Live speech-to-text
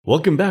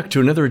Welcome back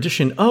to another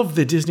edition of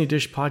the Disney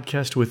Dish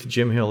Podcast with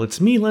Jim Hill. It's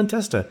me, Len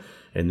Testa,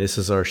 and this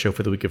is our show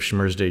for the week of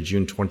Schmurz Day,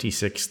 June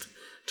 26th,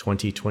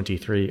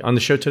 2023. On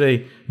the show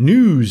today,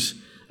 news,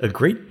 a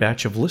great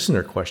batch of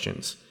listener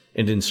questions,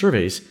 and in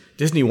surveys,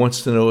 Disney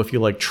wants to know if you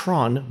like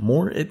Tron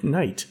more at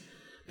night.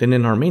 Then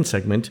in our main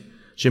segment,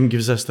 Jim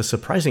gives us the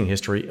surprising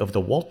history of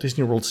the Walt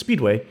Disney World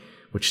Speedway,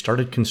 which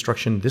started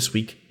construction this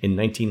week in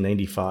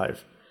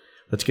 1995.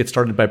 Let's get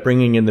started by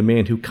bringing in the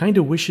man who kind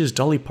of wishes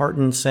Dolly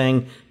Parton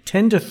sang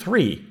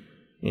 10-3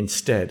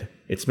 instead.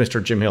 It's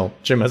Mr. Jim Hill.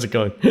 Jim, how's it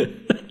going?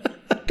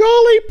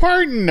 Dolly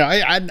Parton,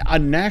 a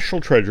national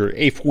treasure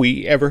if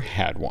we ever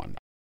had one.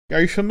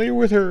 Are you familiar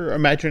with her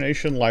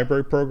Imagination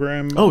Library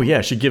program? Oh,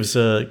 yeah. She gives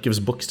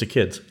books to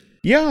kids.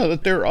 Yeah,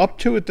 they're up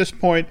to, at this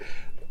point,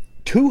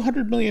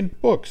 200 million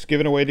books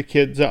given away to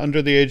kids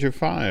under the age of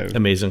 5.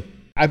 Amazing.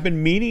 I've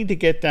been meaning to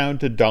get down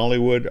to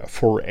Dollywood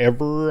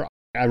forever.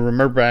 I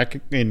remember back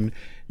in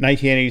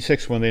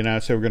 1986 when they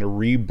announced they were going to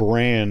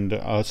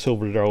rebrand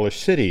Silver Dollar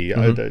City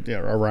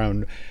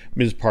around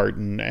Ms.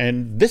 Parton.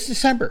 And this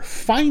December,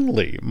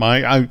 finally,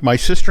 my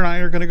sister and I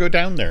are going to go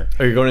down there.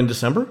 Are you going in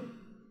December?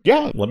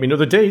 Yeah. Let me know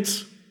the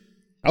dates.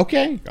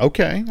 Okay.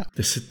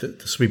 This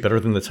will be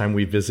better than the time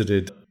we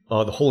visited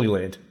the Holy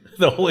Land.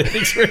 The Holy Land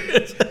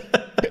experience.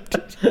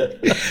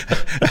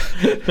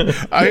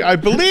 I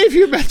believe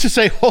you meant to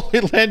say Holy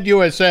Land,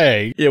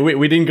 USA. Yeah,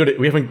 we didn't go to.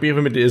 We haven't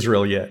been to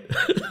Israel yet.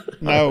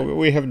 No,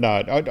 we have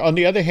not. On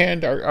the other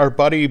hand, our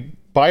buddy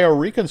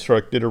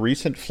BioReconstruct did a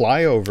recent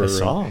flyover. I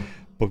saw.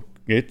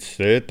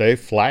 They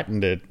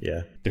flattened it.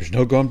 Yeah. There's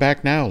no going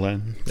back now,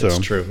 Len. That's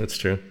true.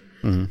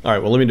 Mm-hmm. All right.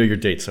 Well, let me know your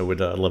dates. I would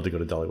love to go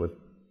to Dollywood.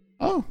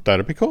 Oh,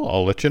 that'd be cool.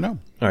 I'll let you know.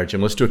 All right,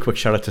 Jim, let's do a quick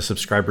shout out to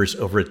subscribers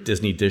over at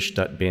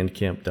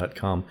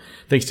disneydish.bandcamp.com.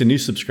 Thanks to new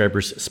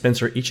subscribers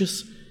Spencer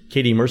Eachus,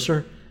 Katie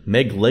Mercer,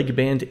 Meg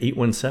Legband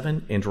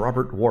 817, and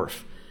Robert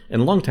Wharf.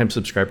 And longtime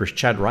subscribers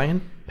Chad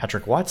Ryan,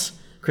 Patrick Watts,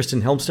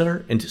 Kristen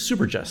Helmstetter, and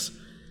Super Jess.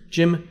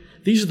 Jim,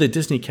 these are the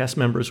Disney cast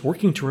members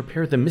working to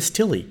repair the Miss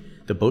Tilly,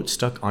 the boat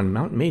stuck on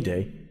Mount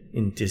Mayday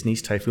in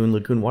Disney's Typhoon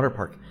Lagoon Water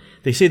Park.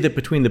 They say that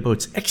between the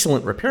boat's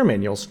excellent repair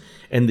manuals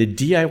and the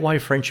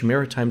DIY French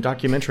maritime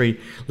documentary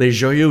Les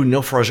Joyeux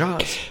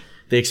Naufrages,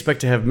 they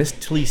expect to have Miss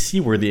Tilly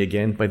seaworthy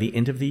again by the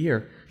end of the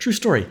year. True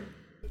story.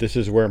 This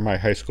is where my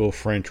high school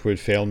French would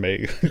fail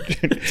me.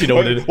 You know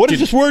what does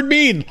this word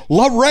mean?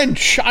 La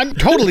wrench. I'm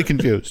totally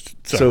confused.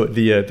 So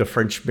the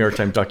French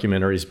maritime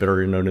documentary is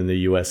better known in the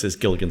U.S. as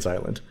Gilligan's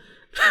Island.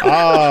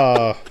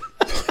 Well,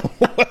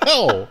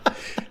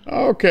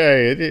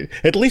 okay.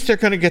 At least they're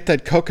going to get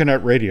that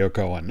coconut radio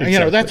going.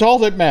 Exactly. That's all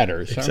that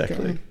matters.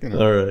 Exactly.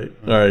 Okay?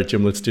 All right,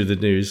 Jim, let's do the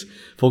news.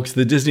 Folks,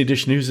 the Disney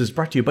Dish News is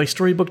brought to you by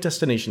Storybook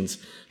Destinations,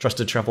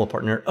 trusted travel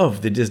partner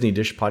of the Disney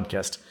Dish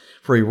Podcast.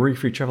 For a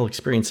worry-free travel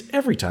experience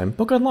every time,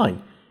 book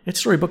online at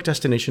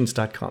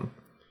StorybookDestinations.com.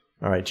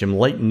 All right, Jim,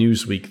 light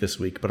news week this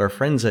week, but our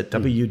friends at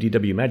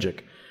WDW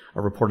Magic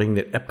are reporting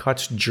that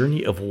Epcot's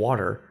Journey of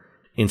Water,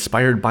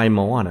 inspired by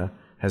Moana,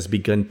 has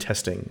begun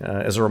testing.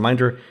 As a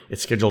reminder,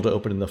 it's scheduled to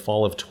open in the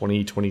fall of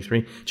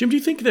 2023. Jim, do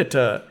you think that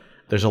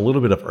there's a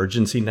little bit of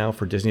urgency now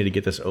for Disney to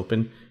get this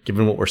open,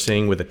 given what we're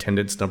seeing with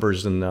attendance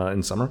numbers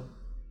in summer?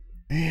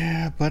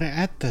 Yeah, but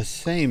at the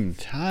same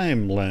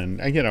time, Len,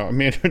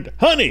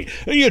 honey,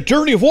 your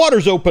Journey of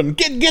Water's open.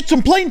 Get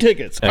some plane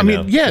tickets.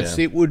 Yes,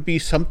 It would be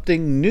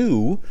something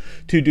new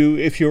to do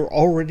if you're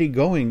already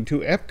going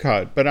to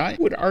Epcot. But I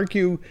would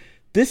argue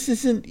this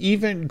isn't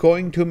even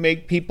going to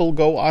make people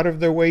go out of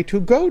their way to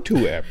go to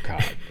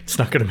Epcot. It's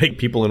not going to make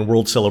people in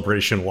World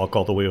Celebration walk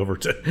all the way over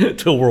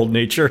to World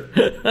Nature.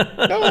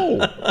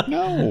 No.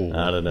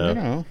 I don't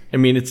know. I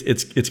mean, it's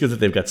good that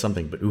they've got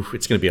something, but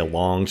it's going to be a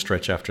long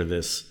stretch after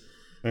this.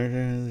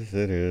 It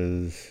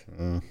is.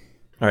 All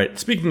right.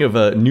 Speaking of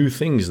new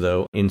things,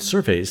 though, in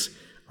surveys,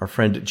 our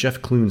friend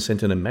Jeff Clune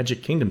sent in a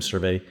Magic Kingdom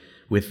survey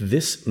with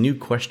this new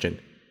question.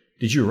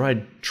 Did you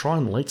ride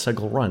Tron Light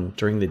Cycle Run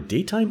during the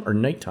daytime or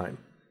nighttime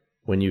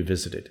when you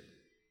visited?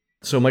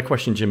 So my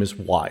question, Jim, is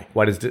why?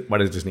 Why does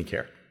Disney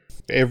care?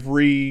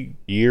 Every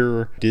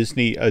year,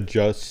 Disney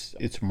adjusts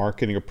its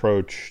marketing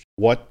approach,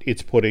 what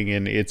it's putting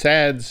in its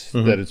ads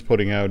that it's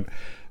putting out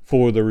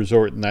for the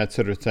resort and that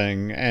sort of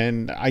thing.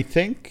 And I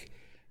think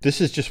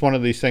this is just one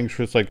of these things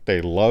where it's like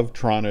they love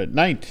Tron at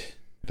night.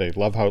 They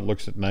love how it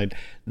looks at night.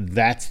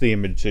 That's the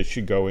image that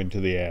should go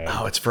into the ad.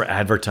 Oh, it's for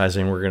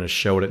advertising. We're going to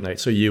show it at night.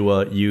 So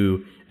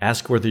you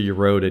ask whether you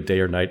rode at day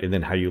or night and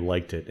then how you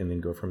liked it and then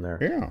go from there.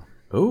 Yeah.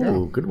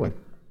 Oh, good one.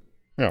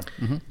 Yeah.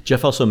 Mm-hmm.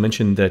 Jeff also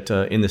mentioned that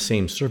in the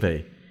same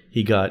survey,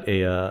 he got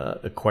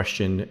a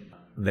question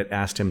that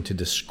asked him to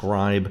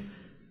describe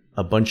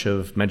a bunch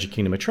of Magic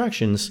Kingdom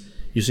attractions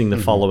using the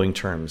following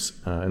terms.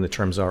 And the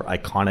terms are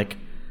iconic,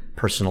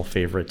 personal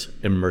favorite,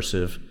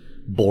 immersive,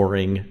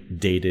 boring,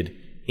 dated,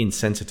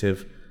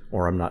 insensitive,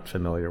 or I'm not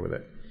familiar with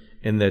it.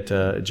 And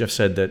that Jeff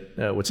said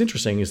that what's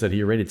interesting is that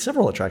he rated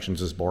several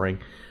attractions as boring,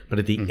 but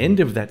at the end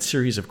of that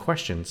series of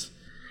questions,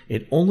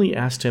 it only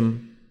asked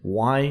him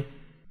why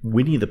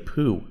Winnie the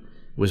Pooh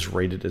was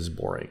rated as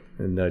boring.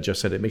 And Jeff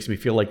said, it makes me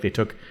feel like they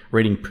took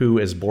rating poo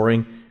as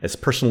boring as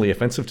personally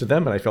offensive to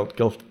them, and I felt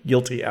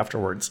guilty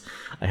afterwards.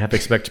 I half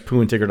expect Pooh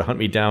and Tigger to hunt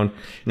me down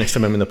next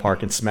time I'm in the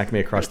park and smack me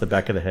across the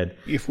back of the head.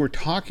 If we're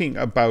talking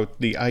about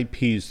the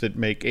IPs that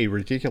make a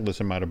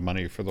ridiculous amount of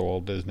money for the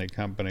Walt Disney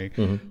Company,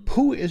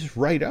 Pooh is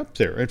right up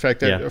there. In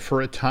fact,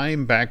 for a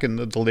time back in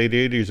the late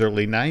 80s,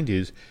 early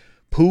 90s,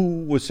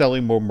 Pooh was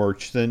selling more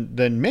merch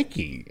than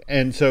Mickey.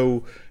 And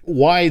so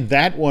why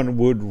that one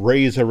would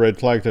raise a red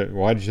flag that,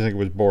 why did you think it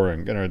was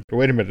boring?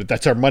 Wait a minute,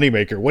 that's our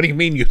moneymaker. What do you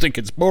mean you think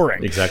it's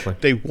boring? Exactly.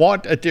 They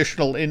want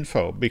additional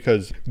info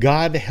because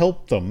God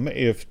help them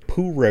if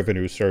Pooh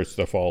revenue starts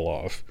to fall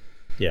off.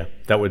 Yeah,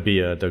 that would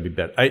be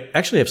bad. I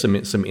actually have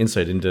some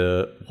insight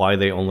into why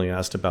they only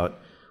asked about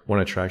one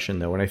attraction,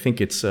 though, and I think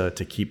it's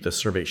to keep the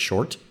survey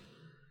short.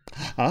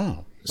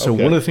 Oh, so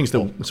one of the things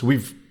so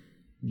we've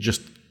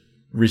just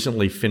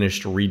recently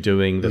finished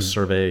redoing the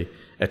survey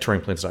at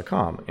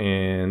touringplans.com,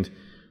 and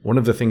one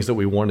of the things that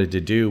we wanted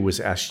to do was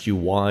ask you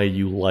why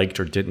you liked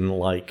or didn't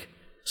like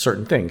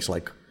certain things,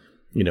 like,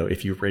 you know,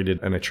 if you rated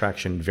an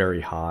attraction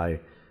very high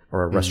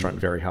or a restaurant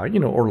very high, you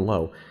know, or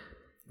low.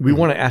 We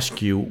want to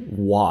ask you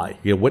why,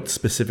 you know, what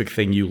specific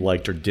thing you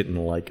liked or didn't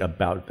like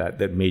about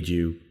that made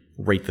you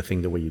rate the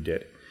thing the way you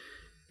did.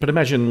 But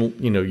imagine,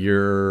 you know,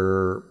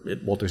 you're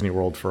at Walt Disney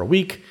World for a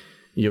week.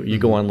 You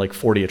go on like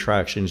 40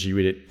 attractions, you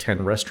eat at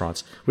 10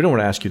 restaurants. We don't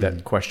want to ask you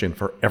that question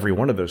for every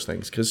one of those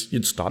things because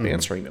you'd stop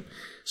answering them.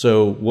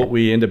 So what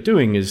we end up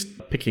doing is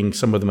picking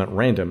some of them at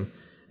random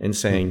and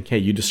saying, hey,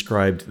 you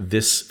described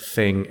this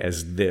thing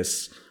as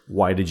this.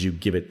 Why did you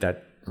give it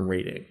that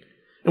rating?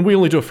 And we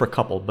only do it for a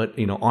couple, but,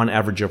 you know, on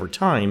average over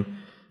time,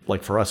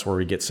 like for us where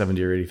we get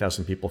 70 or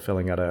 80,000 people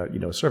filling out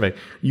a survey,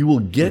 you will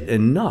get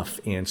enough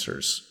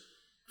answers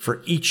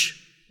for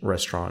each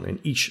restaurant and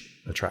each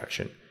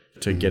attraction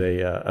to get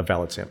a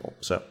valid sample.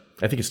 So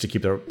I think it's to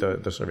keep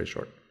the survey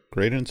short.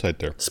 Great insight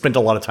there. Spent a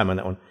lot of time on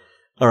that one.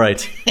 All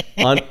right,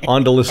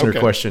 on to listener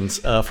questions.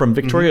 From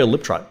Victoria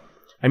Liptrot.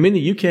 I'm in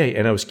the UK,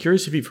 and I was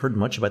curious if you've heard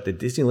much about the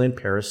Disneyland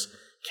Paris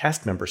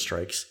cast member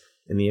strikes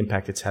and the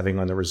impact it's having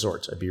on the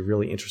resort. I'd be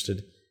really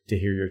interested to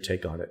hear your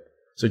take on it.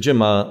 So,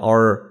 Jim,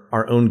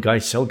 our own Guy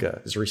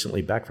Selga is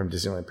recently back from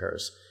Disneyland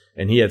Paris,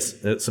 and he had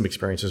some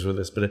experiences with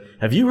this. But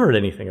have you heard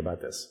anything about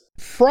this?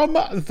 From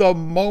the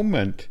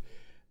moment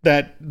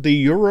that the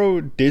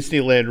Euro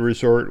Disneyland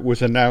Resort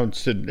was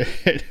announced, and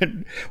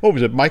what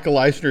was it? Michael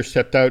Eisner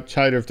stepped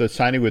outside of the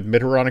signing with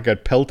Mitterrand and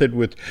got pelted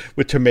with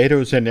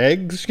tomatoes and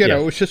eggs. You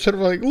know, it's just sort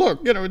of like, look,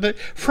 you know,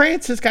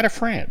 France has got a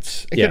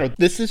France. You know,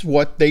 this is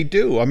what they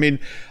do. I mean,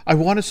 I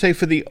want to say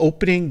for the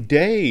opening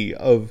day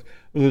of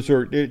the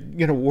resort,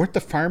 you know, weren't the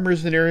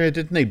farmers in the area?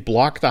 Didn't they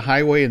block the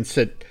highway and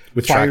set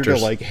with fire tractors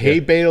to like hay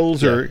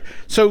bales? Or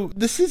so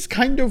this is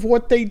kind of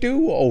what they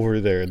do over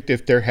there.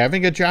 If they're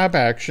having a job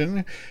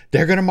action,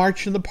 they're going to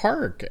march in the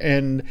park,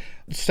 and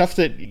stuff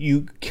that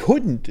you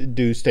couldn't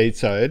do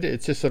stateside.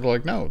 It's just sort of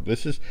like, no,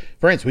 this is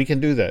France. We can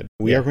do that.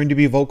 We are going to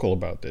be vocal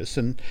about this,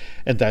 and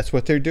that's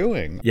what they're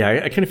doing.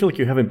 Yeah, I kind of feel like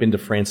you haven't been to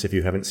France if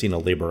you haven't seen a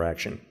labor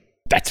action.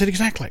 That's it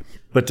exactly.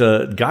 But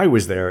Guy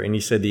was there, and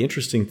he said the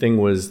interesting thing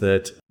was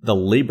that the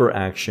labor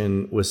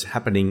action was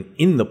happening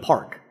in the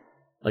park.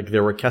 Like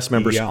there were cast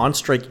members on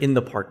strike in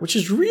the park, which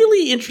is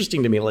really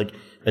interesting to me. Like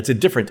it's a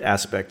different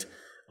aspect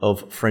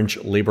of French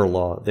labor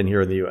law than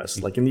here in the U.S.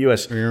 Like in the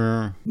U.S.,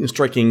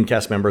 striking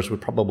cast members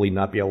would probably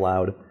not be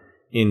allowed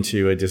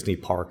into a Disney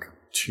park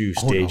to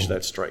stage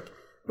that strike.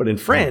 But in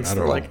France,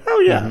 they're like,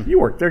 oh yeah, you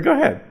work there, go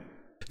ahead.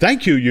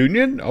 Thank you,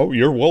 union. Oh,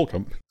 you're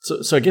welcome.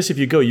 So I guess if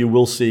you go, you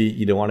will see,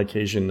 you know, on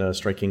occasion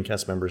striking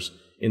cast members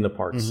in the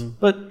parks.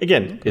 But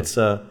again, it's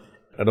I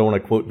don't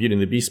want to quote Beauty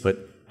and the Beast, but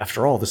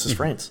after all, this is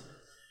France.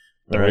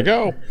 There we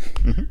go.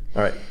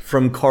 All right,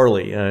 from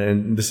Carly,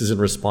 and this is in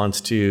response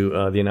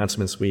to the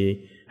announcements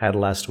we had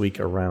last week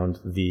around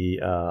the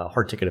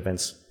hard ticket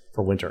events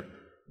for winter.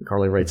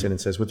 Carly writes in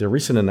and says, with the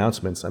recent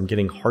announcements, I'm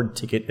getting hard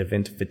ticket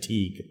event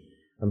fatigue.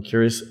 I'm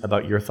curious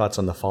about your thoughts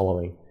on the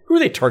following. Who are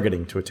they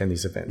targeting to attend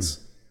these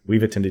events?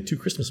 We've attended 2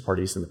 Christmas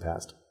parties in the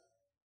past.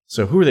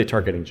 So who are they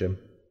targeting, Jim?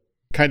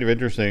 Kind of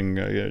interesting.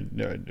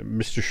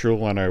 Mr.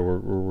 Schul and I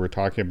were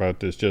talking about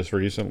this just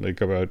recently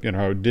about, you know,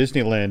 how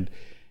Disneyland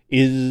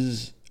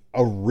is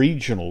a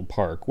regional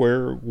park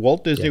where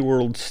Walt Disney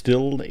World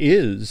still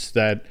is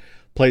that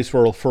place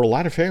where for a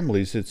lot of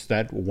families it's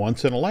that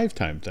once in a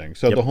lifetime thing.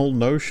 So the whole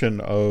notion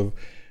of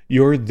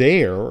you're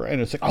there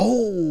and it's like,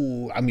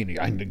 oh, I mean,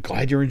 I'm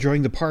glad you're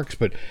enjoying the parks,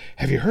 but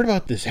have you heard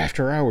about this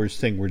after hours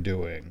thing we're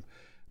doing?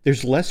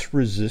 There's less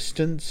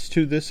resistance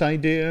to this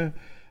idea.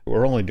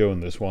 We're only doing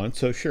this once,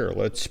 so sure,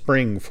 let's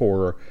spring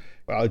for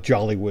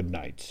Jollywood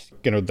Nights,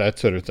 you know, that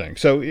sort of thing.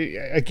 So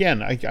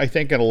again, I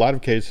think in a lot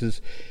of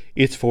cases,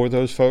 it's for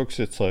those folks.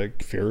 It's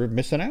like fear of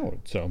missing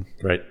out. So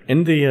right,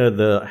 and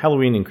the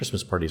Halloween and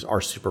Christmas parties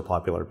are super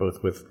popular,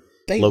 both with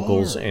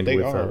locals and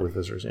with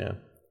visitors. Yeah.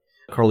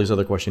 Carly's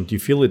other question: do you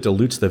feel it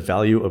dilutes the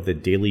value of the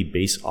daily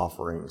base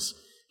offerings?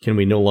 Can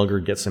we no longer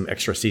get some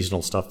extra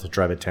seasonal stuff to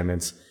drive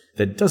attendance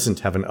that doesn't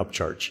have an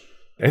upcharge?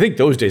 I think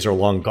those days are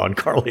long gone,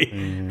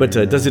 Carly. But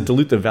does it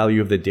dilute the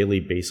value of the daily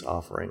base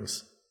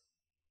offerings?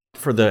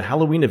 For the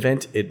Halloween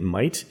event, it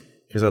might,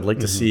 because I'd like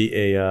to see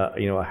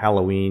the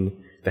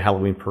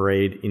Halloween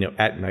parade,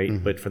 at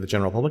night, but for the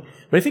general public.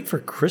 But I think for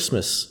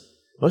Christmas,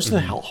 most of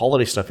the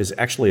holiday stuff is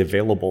actually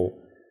available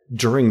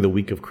during the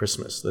week of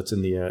Christmas. That's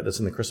in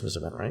the Christmas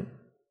event, right?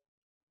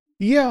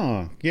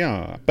 Yeah.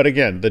 But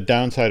again, the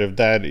downside of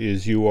that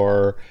is you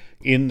are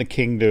in the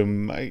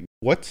kingdom.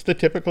 What's the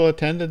typical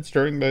attendance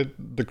during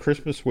the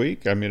Christmas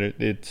week? I mean,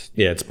 it's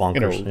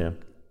bonkers.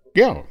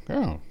 Yeah.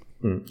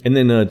 And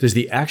then does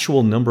the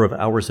actual number of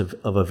hours of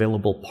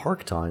available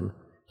park time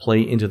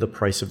play into the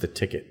price of the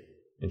ticket?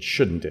 And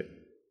shouldn't it?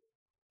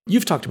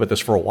 You've talked about this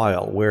for a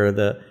while, where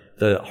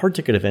the hard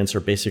ticket events are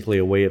basically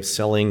a way of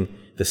selling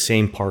the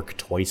same park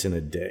twice in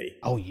a day.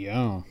 Oh,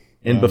 yeah.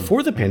 And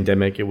before the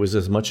pandemic, it was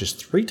as much as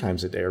 3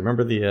 times a day.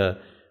 Remember the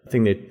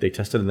thing they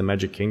tested in the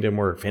Magic Kingdom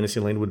where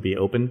Fantasyland would be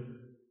open?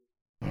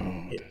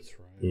 Oh, that's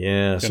right.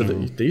 Yeah, so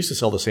they used to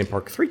sell the same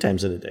park 3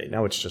 times in a day.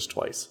 Now it's just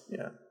twice.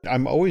 Yeah.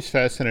 I'm always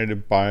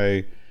fascinated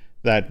by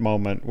that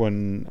moment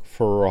when,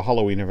 for a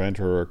Halloween event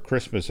or a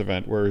Christmas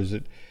event,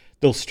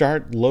 they'll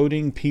start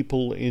loading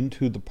people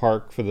into the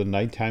park for the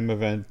nighttime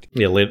event.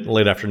 Yeah,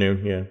 late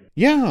afternoon, yeah.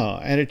 Yeah,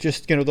 and it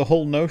just, the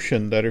whole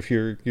notion that if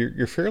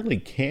you're fairly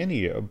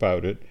canny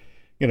about it,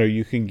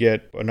 you can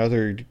get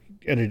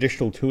an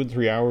additional 2 and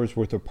 3 hours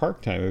worth of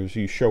park time as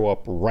you show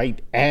up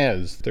right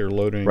as they're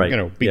loading,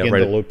 begin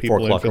to load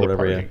people in for the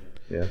party.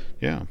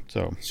 Yeah,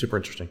 so. Super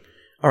interesting.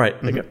 All right,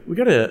 we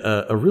got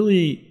a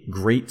really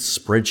great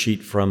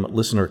spreadsheet from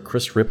listener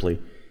Chris Ripley,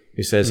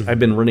 who says, I've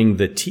been running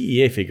the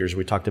TEA figures.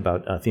 We talked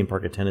about theme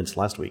park attendance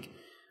last week.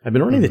 I've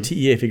been running the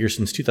TEA figures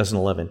since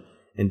 2011,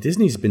 and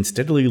Disney's been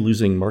steadily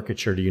losing market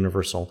share to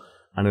Universal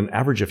on an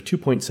average of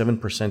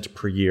 2.7%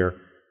 per year,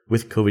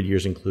 with COVID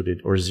years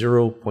included, or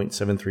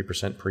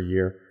 0.73% per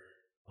year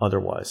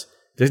otherwise.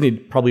 Disney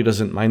probably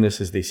doesn't mind this,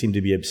 as they seem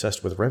to be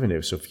obsessed with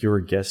revenue, so fewer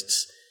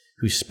guests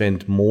who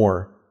spend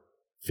more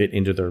fit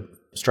into their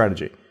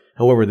strategy.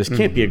 However, this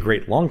can't be a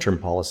great long-term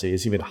policy,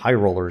 as even high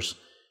rollers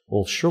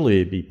will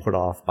surely be put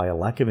off by a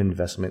lack of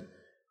investment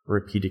or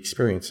repeat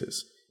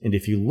experiences. And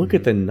if you look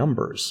at the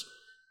numbers,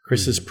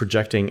 Chris is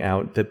projecting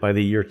out that by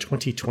the year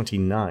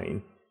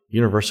 2029,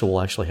 Universal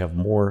will actually have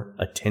more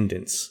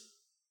attendance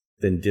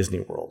than Disney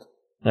World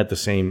at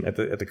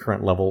the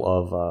current level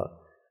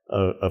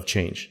of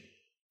change.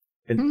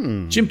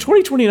 And Jim,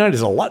 2029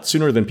 is a lot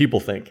sooner than people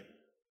think.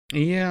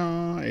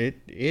 Yeah,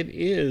 it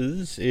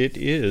is. It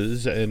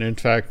is. And in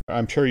fact,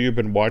 I'm sure you've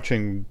been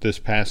watching this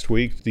past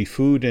week, the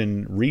food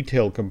and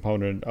retail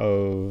component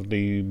of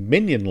the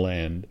Minion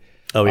Land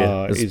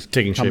is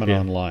taking coming shape,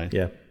 online.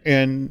 Yeah.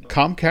 And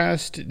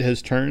Comcast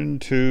has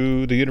turned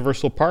to the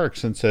Universal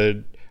Parks and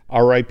said,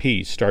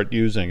 RIP, start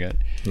using it.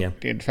 Yeah.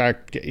 In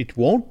fact, it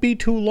won't be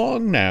too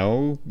long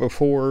now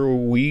before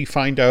we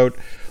find out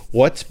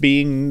what's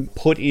being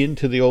put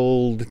into the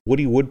old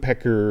Woody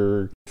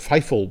Woodpecker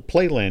Feifel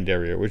Playland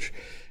area, which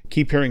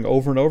keep hearing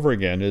over and over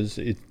again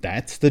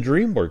that's the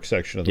DreamWorks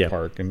section of the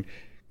park, and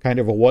kind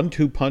of a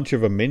 1-2 punch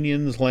of a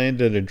Minions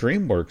land and a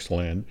DreamWorks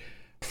land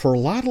for a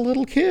lot of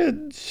little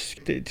kids.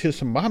 To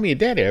some mommy and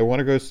daddy, I want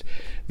to go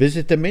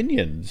visit the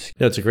Minions.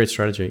 That's a great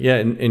strategy. Yeah,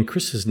 and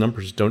Chris's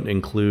numbers don't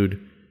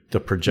include the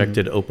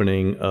projected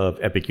opening of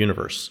Epic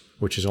Universe,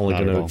 which is only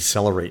going to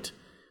accelerate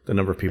the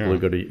number of people who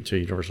go to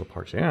Universal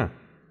Parks. Yeah.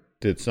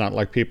 It's not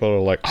like people are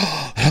like,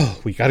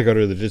 oh, we got to go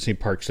to the Disney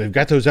parks. They've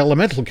got those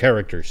elemental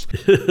characters.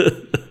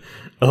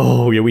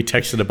 Oh, yeah, we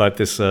texted about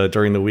this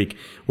during the week.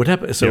 What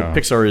happened? So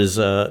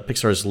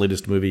Pixar's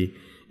latest movie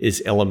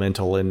is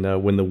Elemental, and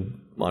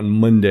on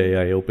Monday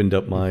I opened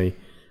up my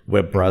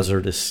web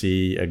browser to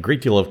see a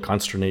great deal of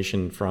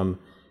consternation from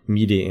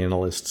media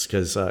analysts,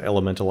 because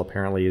Elemental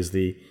apparently is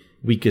the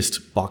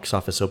weakest box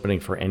office opening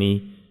for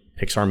any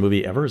Pixar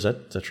movie ever. Is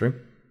that true?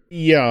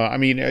 Yeah, I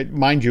mean,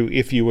 mind you,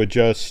 if you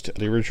adjust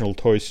the original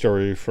Toy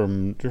Story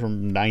from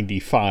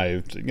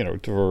 95,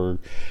 for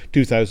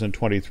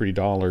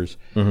 $2023,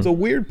 the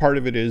weird part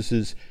of it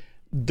is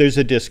there's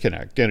a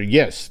disconnect. And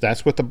yes,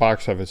 that's what the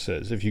box office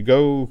says. If you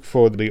go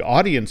for the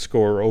audience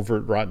score over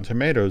at Rotten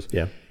Tomatoes,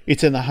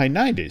 it's in the high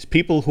 90s.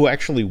 People who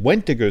actually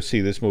went to go see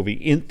this movie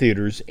in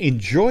theaters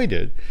enjoyed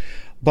it.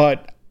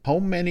 But how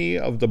many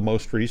of the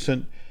most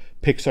recent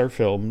Pixar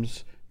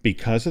films,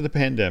 because of the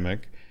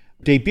pandemic,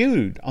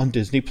 debuted on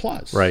Disney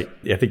Plus? Right.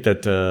 I think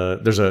that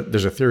there's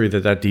a theory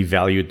that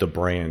devalued the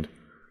brand.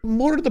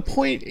 More to the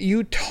point,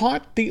 you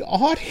taught the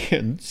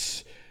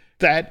audience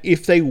that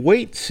if they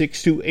wait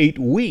 6 to 8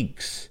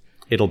 weeks,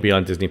 it'll be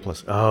on Disney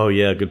Plus. Oh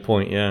yeah, good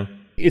point. Yeah.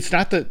 It's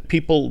not that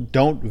people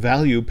don't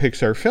value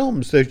Pixar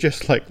films. They're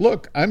just like,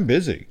 look, I'm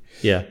busy.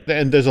 Yeah.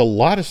 And there's a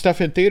lot of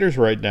stuff in theaters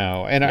right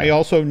now. And I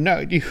also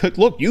know,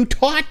 look, you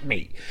taught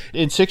me.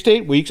 In 6 to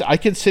 8 weeks, I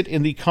can sit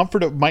in the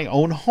comfort of my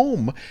own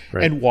home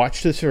and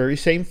watch this very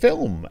same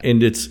film.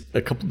 And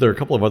there are a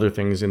couple of other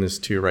things in this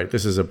too, right?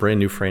 This is a brand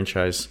new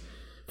franchise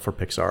for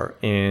Pixar,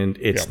 and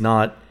it's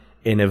not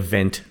an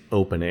event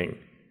opening.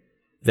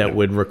 that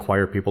would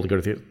require people to go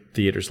to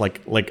theaters.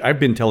 Like I've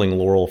been telling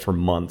Laurel for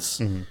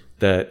months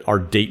that our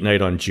date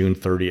night on June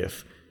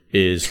 30th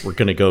is we're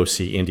going to go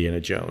see Indiana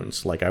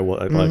Jones. Like I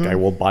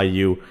will buy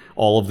you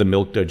all of the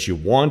milk duds you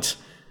want,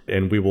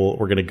 and we're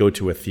going to go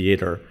to a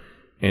theater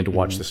and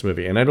watch this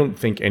movie. And I don't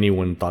think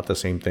anyone thought the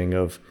same thing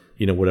of,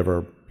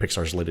 whatever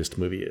Pixar's latest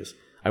movie is.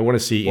 I want to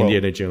see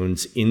Indiana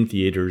Jones in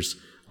theaters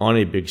on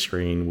a big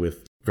screen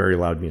with very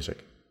loud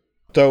music.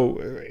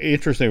 So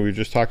interesting, we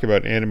just talked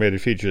about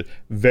animated features.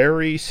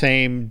 Very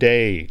same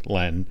day,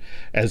 Len,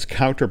 as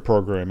counter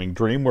programming,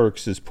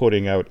 DreamWorks is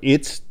putting out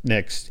its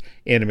next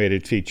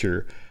animated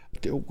feature.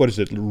 What is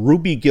it?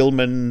 Ruby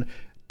Gillman,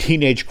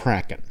 Teenage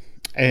Kraken.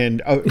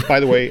 And by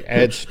the way,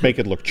 ads make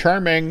it look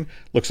charming,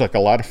 looks like a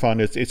lot of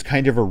fun. It's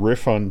kind of a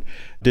riff on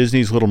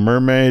Disney's Little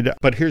Mermaid.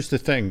 But here's the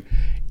thing.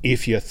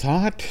 If you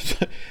thought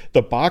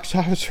the box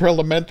office for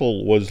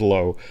Elemental was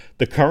low,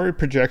 the current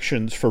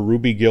projections for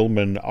Ruby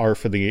Gillman are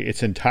for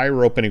its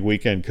entire opening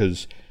weekend,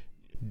 because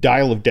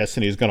Dial of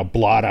Destiny is going to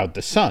blot out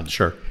the sun.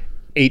 Sure.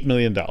 $8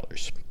 million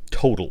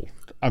total.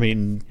 I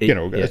mean,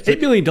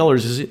 $8 million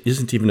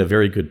isn't even a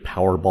very good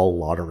Powerball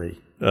lottery.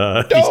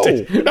 No. So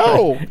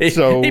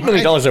 $8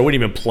 million I wouldn't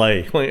even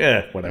play.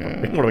 Like, whatever. What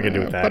am I going to do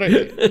with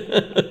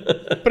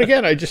that? But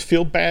again, I just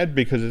feel bad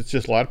because it's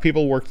just a lot of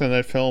people worked on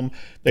that film.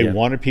 They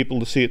wanted people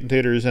to see it in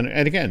theaters, and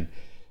again,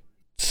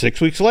 6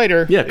 weeks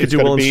later, could do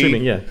well in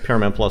streaming. Yeah,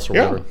 Paramount Plus or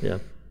whatever.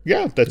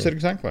 Yeah, that's it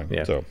exactly.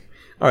 Yeah. So,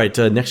 all right.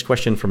 Next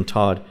question from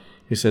Todd,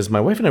 who says,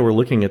 "My wife and I were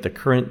looking at the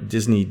current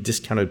Disney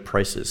discounted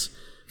prices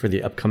for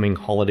the upcoming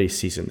holiday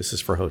season." This is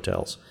for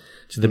hotels.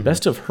 To the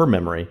best of her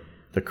memory,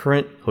 the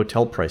current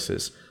hotel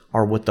prices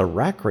are what the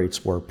rack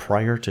rates were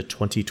prior to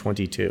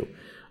 2022.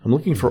 I'm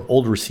looking for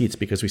old receipts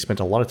because we spent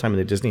a lot of time in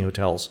the Disney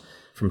hotels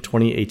from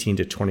 2018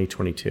 to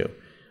 2022.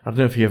 I don't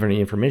know if you have any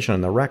information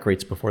on the rack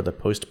rates before the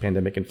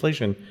post-pandemic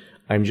inflation.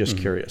 I'm just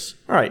curious.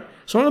 All right.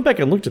 So I went back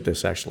and looked at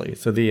this, actually.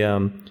 So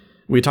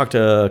we talked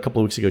a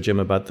couple of weeks ago,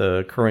 Jim, about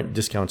the current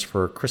discounts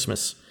for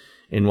Christmas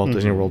in Walt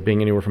Disney World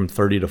being anywhere from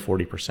 30 to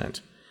 40%.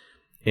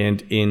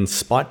 And in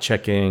spot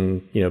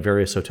checking,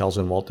 various hotels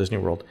in Walt Disney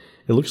World,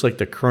 it looks like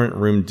the current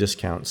room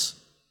discounts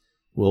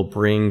will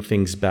bring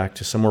things back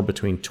to somewhere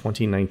between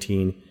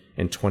 2019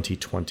 and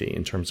 2020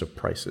 in terms of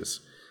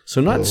prices.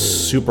 So not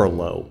super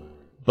low,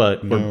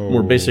 but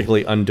we're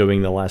basically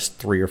undoing the last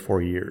 3 or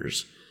 4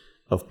 years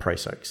of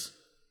price hikes.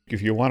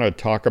 If you want to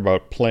talk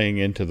about playing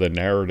into the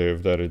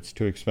narrative that it's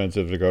too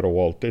expensive to go to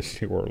Walt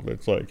Disney World,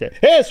 it's like,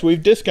 yes,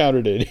 we've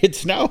discounted it.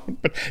 It's now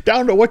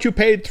down to what you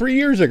paid 3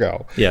 years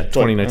ago. Yeah,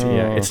 2019.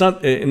 Yeah, it's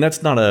not, and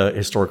that's not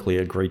historically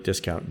a great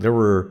discount. There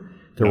were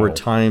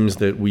times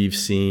that we've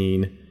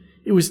seen.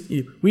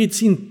 We had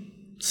seen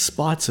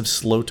spots of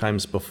slow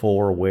times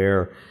before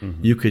where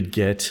you could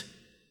get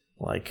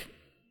like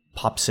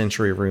Pop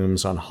Century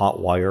rooms on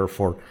Hotwire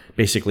for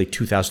basically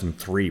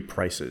 2003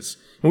 prices.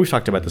 And we've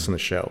talked about this on the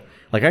show.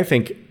 Like, I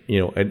think,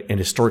 an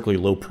historically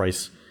low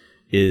price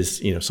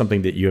is,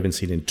 something that you haven't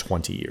seen in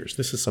 20 years.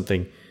 This is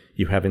something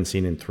you haven't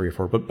seen in 3 or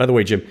 4. But by the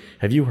way, Jim,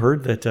 have you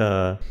heard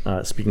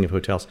that, speaking of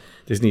hotels,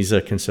 Disney's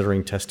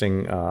considering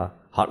testing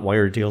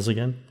Hotwire deals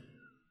again?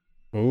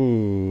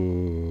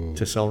 Ooh.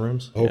 To sell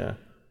rooms? Oh. Yeah.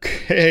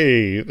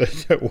 Okay.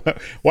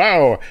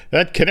 Wow.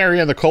 That canary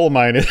in the coal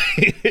mine is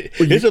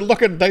it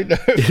looking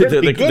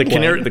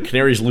the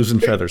canary's losing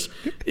feathers.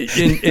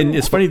 And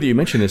it's funny that you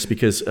mentioned this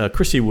because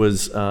Chrissy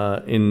was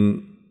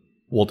in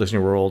Walt Disney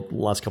World the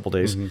last couple of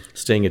days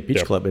staying at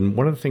Beach Club. And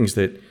one of the things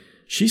that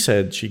she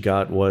said she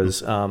got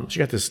was she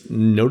got this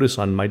notice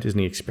on My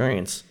Disney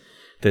Experience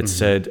that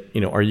said,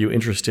 are you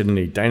interested in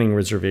a dining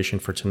reservation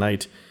for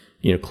tonight?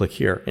 Click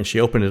here. And she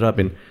opened it up,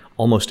 and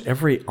almost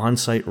every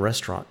on-site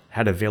restaurant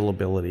had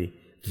availability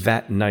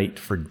that night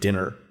for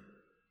dinner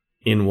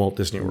in Walt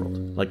Disney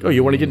World. Like,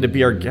 you want to get to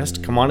be our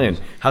guest? Come on in.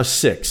 How's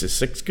 6? Is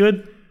 6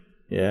 good?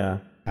 Yeah.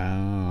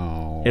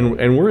 Oh.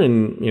 And we're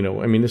in,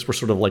 we're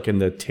sort of like in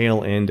the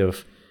tail end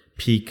of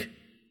peak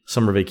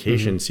summer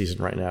vacation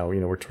season right now.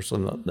 We're towards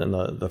in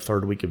the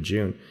third week of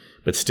June.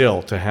 But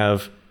still, to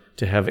have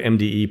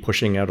MDE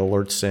pushing out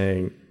alerts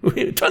saying,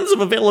 tons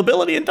of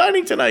availability in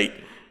dining tonight.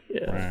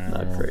 Yeah,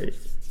 not great.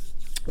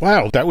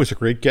 Wow, that was a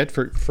great get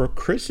for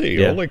Chrissy.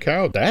 Yeah. Holy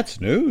cow, that's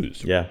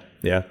news. Yeah.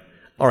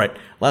 All right,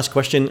 last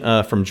question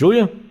from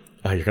Julia.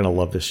 You're going to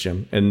love this,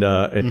 Jim. And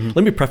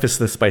let me preface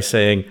this by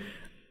saying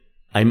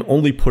I'm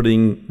only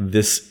putting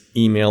this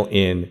email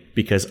in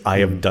because I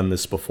have done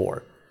this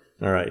before.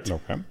 All right.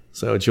 Okay.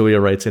 So Julia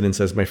writes in and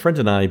says, my friend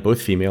and I,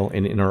 both female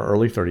and in our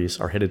early 30s,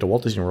 are headed to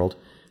Walt Disney World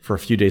for a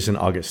few days in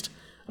August.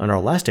 On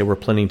our last day, we're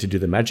planning to do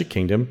the Magic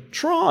Kingdom,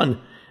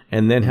 Tron,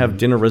 and then have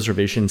dinner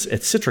reservations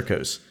at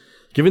Citrico's.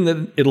 Given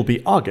that it'll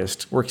be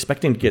August, we're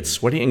expecting to get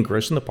sweaty and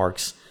gross in the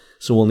parks,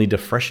 so we'll need to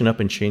freshen up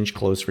and change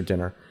clothes for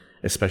dinner,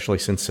 especially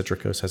since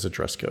Citrico's has a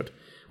dress code.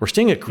 We're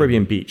staying at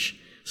Caribbean Beach,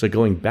 so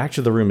going back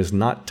to the room is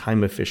not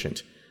time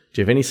efficient.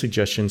 Do you have any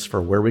suggestions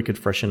for where we could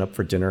freshen up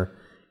for dinner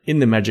in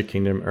the Magic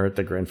Kingdom or at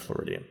the Grand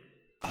Floridian?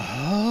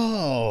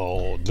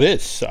 Oh, Now,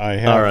 this I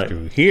have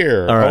to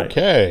hear. All right.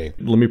 Okay.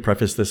 Let me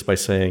preface this by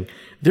saying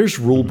there's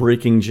rule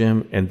breaking,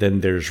 Jim, and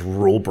then there's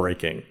rule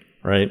breaking,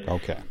 right?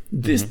 Okay.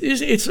 This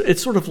is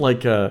it's sort of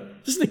like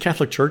doesn't the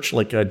Catholic Church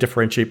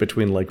differentiate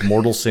between like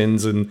mortal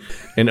sins and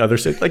other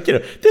sins? Like,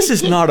 this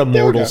is not a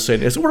mortal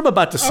sin. It's what I'm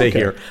about to say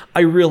here.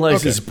 I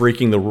realize is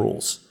breaking the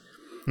rules.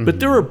 But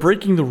there are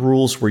breaking the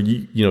rules where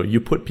you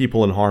put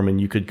people in harm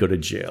and you could go to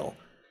jail.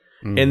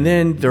 And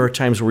then there are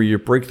times where you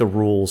break the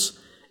rules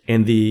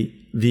and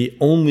the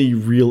only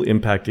real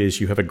impact is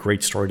you have a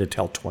great story to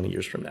tell 20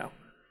 years from now.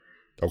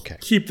 Okay.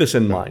 Keep this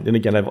in mind. And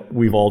again,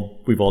 we've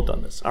all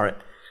done this. All right.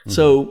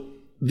 So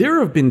there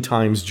have been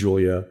times,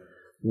 Julia,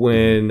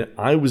 when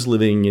I was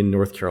living in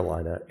North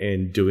Carolina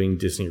and doing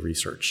Disney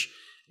research,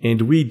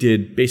 and we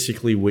did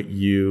basically what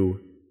you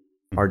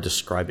are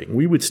describing.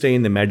 We would stay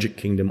in the Magic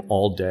Kingdom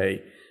all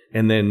day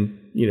and then,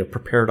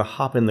 prepare to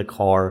hop in the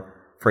car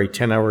for a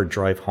 10-hour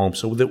drive home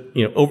so that,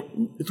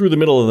 through the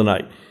middle of the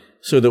night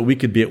so that we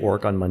could be at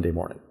work on Monday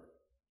morning.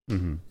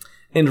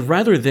 And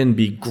rather than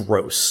be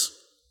gross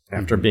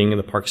after being in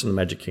the parks in the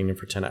Magic Kingdom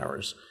for 10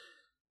 hours,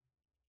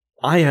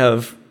 I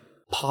have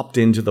popped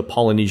into the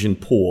Polynesian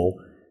pool,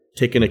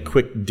 taken a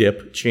quick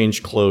dip,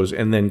 changed clothes,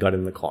 and then got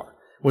in the car.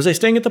 Was I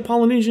staying at the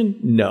Polynesian?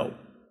 No.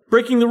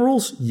 Breaking the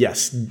rules?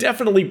 Yes,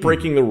 definitely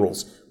breaking the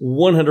rules.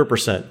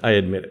 100%, I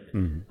admit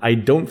it. I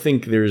don't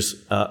think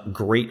there's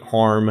great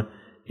harm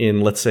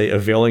in, let's say,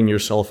 availing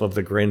yourself of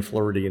the Grand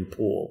Floridian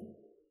pool.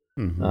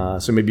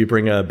 So maybe you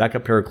bring a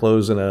backup pair of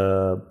clothes and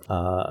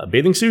a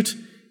bathing suit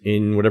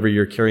in whatever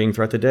you're carrying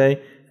throughout the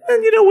day.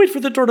 And, wait for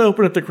the door to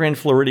open at the Grand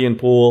Floridian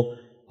pool,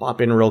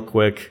 pop in real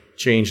quick,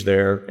 change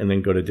there, and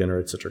then go to dinner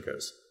at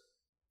Citrica's.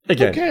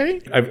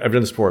 Again, I've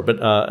done this before,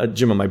 but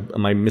Jim,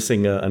 am I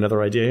missing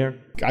another idea here?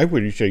 I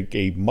would say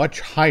a much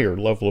higher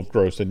level of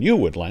gross than you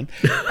would, Len.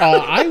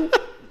 I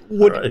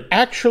would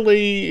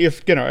actually,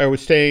 if I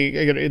was staying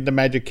in the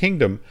Magic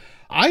Kingdom,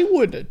 I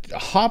would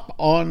hop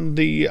on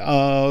the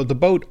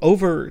boat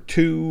over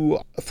to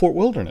Fort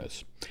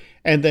Wilderness,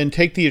 and then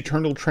take the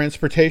Eternal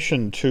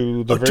Transportation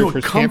to the very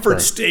first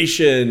comfort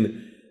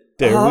station.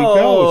 There we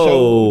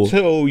go.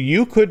 So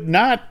you could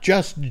not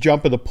just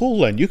jump in the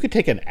pool, and you could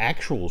take an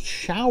actual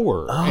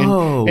shower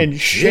and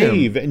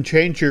shave and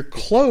change your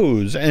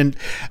clothes. And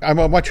I'm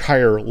a much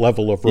higher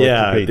level of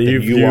reprobate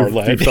than you are,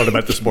 Len. You've thought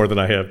about this more than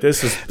I have.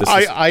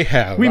 I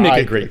have. We make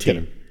a great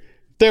team.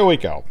 There we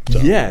go. So,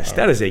 yes,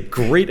 that is a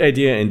great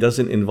idea and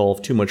doesn't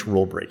involve too much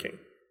rule breaking.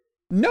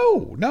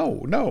 No.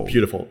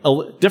 Beautiful.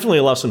 I'll definitely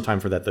allow some time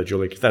for that, though,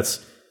 Julie, because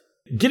that's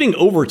getting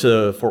over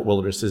to Fort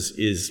Wilderness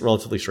is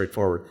relatively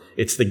straightforward.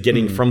 It's the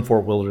getting from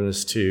Fort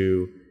Wilderness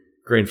to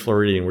Grand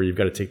Floridian where you've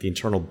got to take the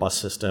internal bus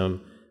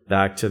system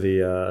back to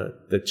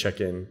the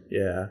check-in.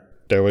 Yeah.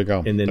 There we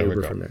go. And then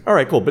Uber from there. All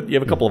right, cool. But you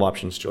have a couple of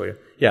options, Julia.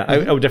 Yeah,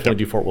 I would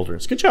definitely do Fort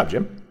Wilderness. Good job,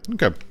 Jim.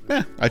 Okay.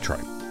 I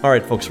tried. All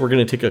right, folks, we're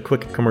going to take a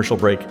quick commercial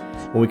break.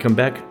 When we come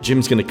back,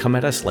 Jim's going to come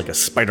at us like a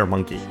spider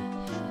monkey.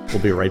 We'll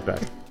be right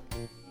back.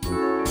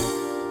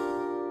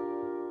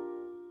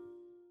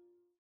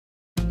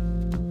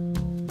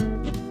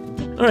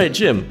 All right,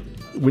 Jim,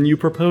 when you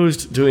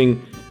proposed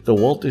doing the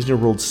Walt Disney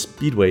World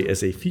Speedway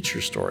as a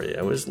feature story,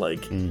 I was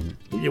like,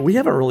 we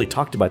haven't really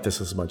talked about this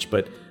as much,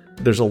 but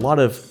there's a lot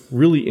of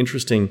really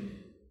interesting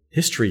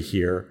history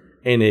here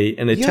and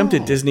an attempt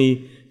at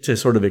Disney to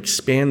sort of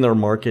expand their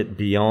market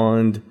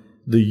beyond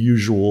the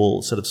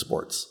usual set of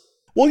sports.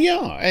 Well,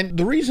 yeah, and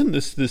the reason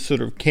this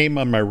sort of came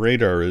on my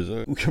radar is,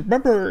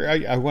 remember,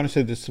 I want to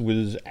say this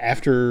was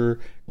after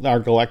our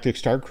Galactic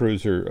Star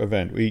Cruiser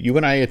event. You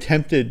and I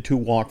attempted to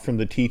walk from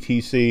the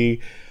TTC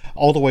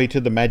all the way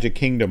to the Magic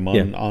Kingdom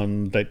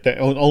on that,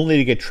 only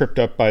to get tripped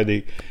up by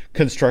the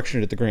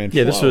construction at the Grand Flow.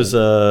 Yeah, this was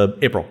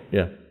April,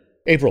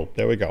 April,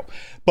 there we go.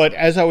 But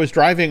as I was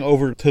driving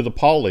over to the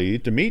Poly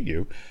to meet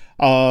you,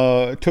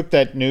 took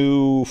that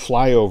new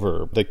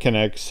flyover that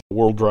connects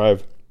World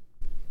Drive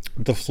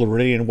the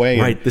Floridian Way.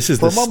 Right. This is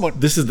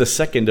the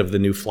second of the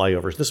new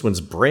flyovers. This one's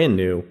brand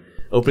new,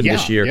 opened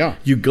this year. Yeah.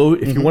 You go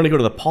if you want to go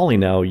to the Poly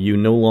now, you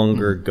no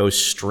longer go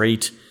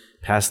straight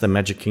past the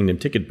Magic Kingdom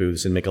ticket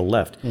booths and make a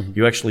left.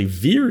 You actually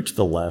veer to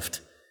the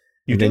left,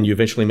 then you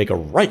eventually make a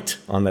right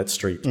on that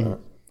street to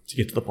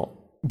get to the Poly.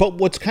 But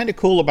what's kind of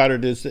cool about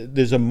it is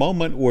there's a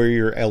moment where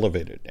you're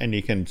elevated and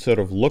you can sort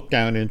of look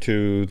down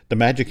into the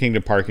Magic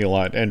Kingdom parking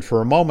lot. And for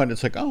a moment,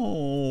 it's like,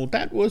 oh,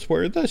 that was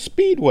where the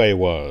Speedway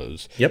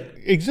was. Yep.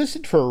 It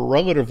existed for a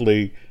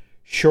relatively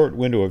short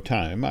window of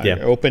time. I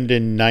opened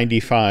in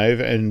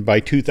 95, and by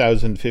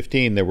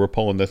 2015, they were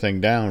pulling the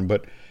thing down.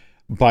 But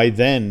by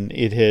then,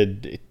 it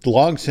had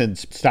long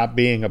since stopped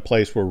being a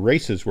place where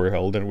races were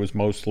held, and it was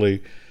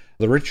mostly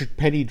the Richard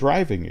Petty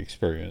driving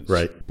experience.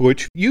 Right.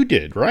 Which you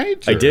did,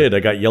 right? I did. I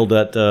got yelled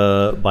at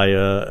by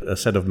a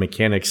set of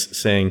mechanics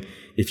saying,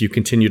 if you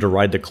continue to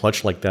ride the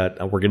clutch like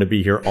that, we're going to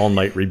be here all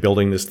night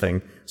rebuilding this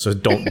thing, so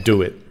don't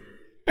do it.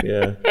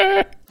 Yeah.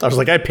 I was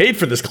like, I paid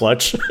for this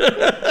clutch.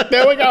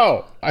 There we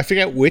go. I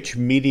forget which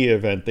media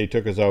event they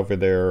took us over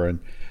there and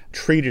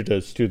treated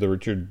us to the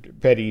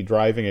Richard Petty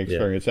driving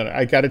experience. And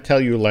I got to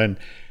tell you, Len,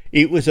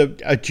 It was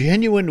a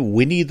genuine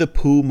Winnie the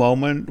Pooh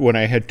moment when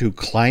I had to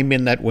climb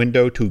in that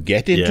window to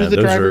get into the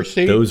driver's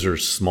seat. Those are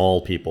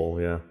small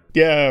people, yeah.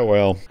 Yeah,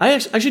 well. I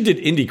actually did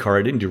IndyCar.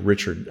 I didn't do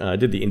Richard. I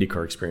did the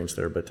IndyCar experience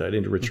there, but I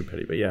didn't do Richard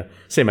Petty. But yeah,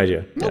 same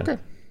idea. Yeah.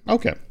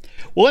 Okay.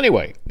 Well,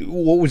 anyway,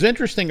 what was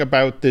interesting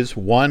about this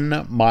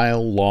 1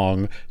 mile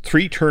long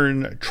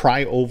 3-turn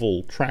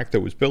tri-oval track that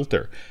was built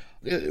there,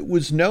 it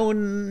was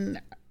known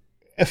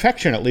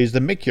affectionately as the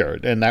Mick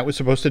Yard, and that was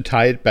supposed to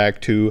tie it back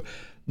to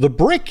the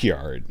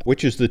Brickyard,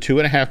 which is the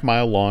 2.5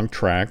 mile long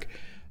track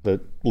that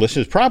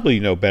listeners probably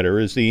know better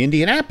as the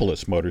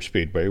Indianapolis Motor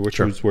Speedway, which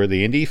was where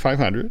the Indy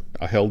 500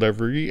 held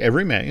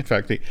every May. In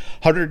fact, the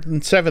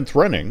 107th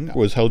running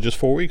was held just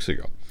 4 weeks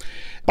ago.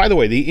 By the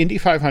way, the Indy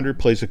 500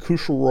 plays a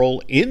crucial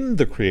role in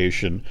the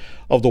creation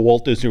of the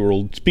Walt Disney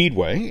World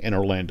Speedway in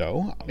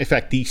Orlando. In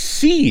fact, the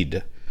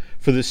seed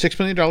for the $6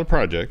 million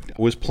project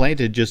was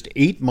planted just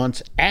 8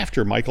 months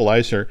after Michael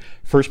Eisner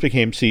first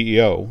became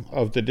CEO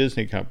of the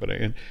Disney company.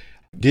 And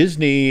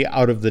Disney,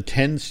 out of the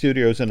 10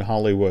 studios in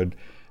Hollywood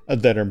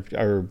that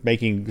are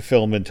making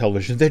film and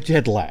television, they're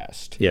dead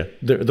last. Yeah,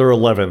 they're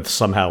 11th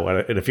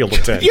somehow in a field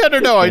of 10. Yeah,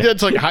 no.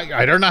 It's like,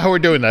 I don't know how we're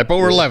doing that, but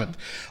we're 11th.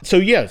 So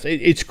yes,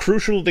 it's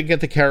crucial to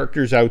get the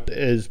characters out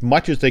as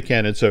much as they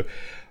can. And so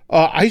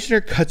Eisner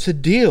cuts a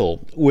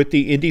deal with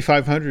the Indy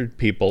 500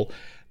 people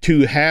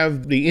to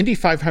have the Indy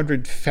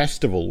 500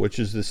 Festival, which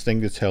is this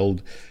thing that's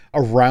held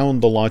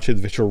around the launch of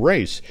the virtual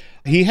race.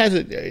 He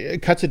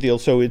cuts a deal.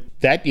 So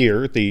that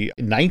year, the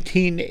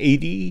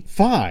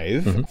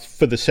 1985,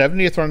 for the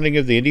 70th running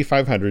of the Indy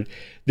 500,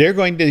 they're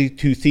going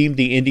to theme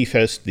the Indy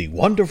Fest, The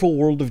Wonderful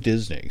World of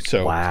Disney.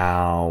 So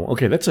wow.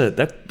 Okay,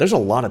 there's a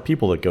lot of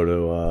people that go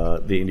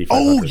to the Indy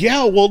 500. Oh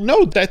yeah, well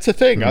no, that's the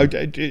thing.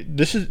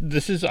 This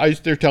is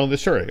they're telling the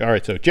story. All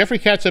right, so Jeffrey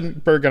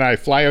Katzenberg and I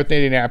fly out to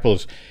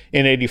Indianapolis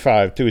in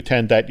 '85 to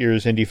attend that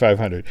year's Indy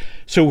 500.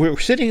 So we're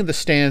sitting in the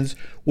stands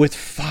with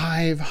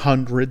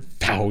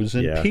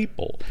 500,000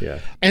 people. Yeah.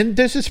 And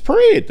there's this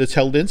parade that's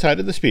held inside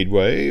of the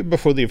Speedway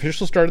before the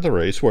official start of the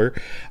race where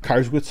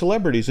cars with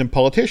celebrities and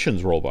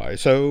politicians roll by.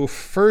 So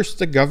first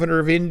the governor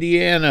of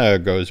Indiana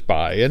goes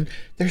by and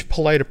there's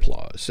polite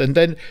applause. And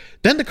then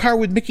the car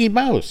with Mickey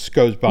Mouse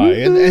goes by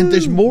and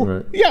there's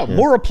more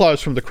more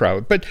applause from the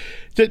crowd. But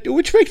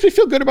which makes me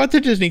feel good about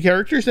the Disney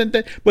characters.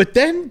 But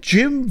then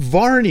Jim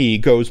Varney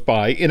goes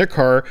by in a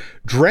car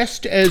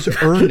dressed as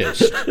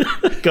Ernest.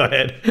 Go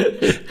ahead.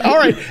 All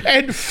right.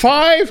 And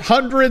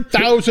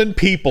 500,000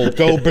 people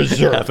go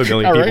berserk.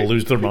 500,000 people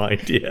lose their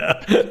mind.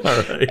 Yeah.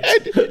 All right.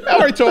 All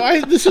right.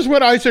 So this is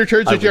what Eisner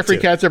turns to Jeffrey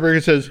Katzenberg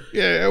and says,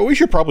 yeah, we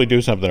should probably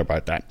do something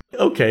about that.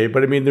 Okay.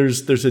 But I mean,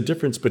 there's a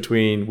difference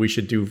between we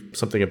should do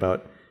something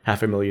about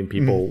 500,000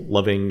 people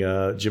loving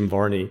Jim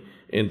Varney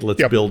and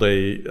let's build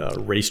a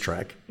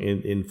racetrack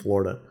in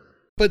Florida.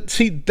 But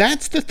see,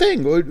 that's the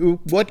thing.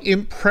 What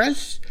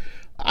impressed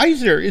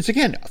Eisner is,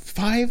 again,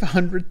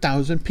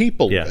 500,000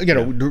 people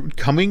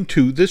coming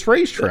to this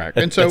racetrack.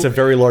 And so that's a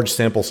very large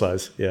sample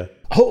size. Yeah.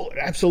 Oh,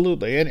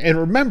 absolutely. And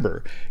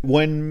remember,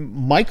 when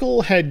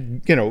Michael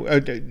had,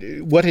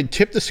 what had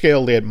tipped the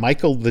scale at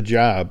Michael the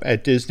job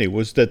at Disney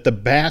was that the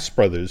Bass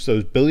brothers,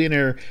 those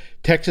billionaire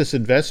Texas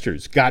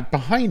investors, got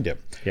behind him.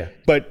 Yeah.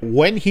 But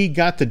when he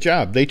got the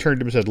job, they turned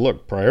to him and said,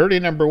 look, priority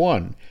number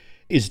one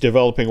is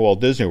developing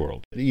Walt Disney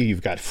World.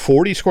 You've got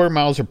 40 square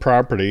miles of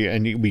property,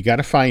 and we got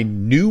to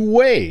find new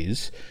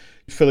ways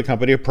for the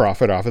company to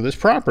profit off of this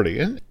property.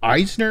 And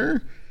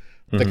Eisner,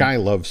 the guy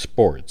loves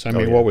sports. I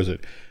mean, what was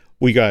it?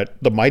 We got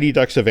the Mighty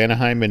Ducks of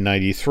Anaheim in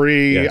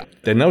 '93. Yeah.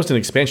 And that was an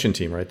expansion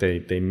team, right?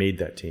 They made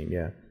that team,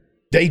 yeah.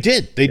 They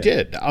did.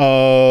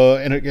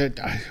 And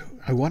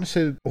I want to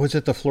say, was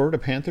it the Florida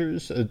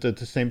Panthers at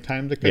the same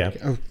time? I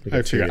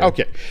forgot.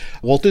 Okay.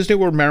 Walt Disney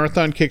World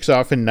Marathon kicks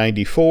off in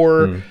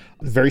 '94.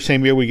 The very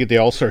same year, we get the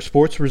All-Star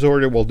Sports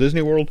Resort at Walt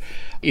Disney World.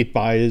 It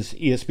buys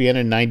ESPN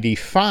in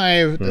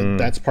 '95.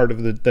 That's part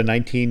of the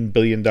 $19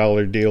 billion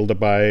deal to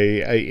buy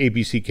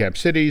ABC Cap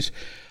Cities.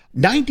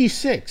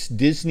 '96,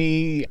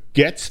 Disney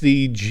gets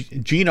the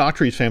Gene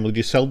Autry's family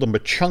to sell them a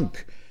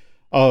chunk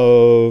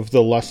of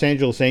the Los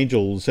Angeles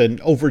Angels. And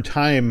over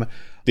time,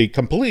 they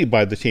completely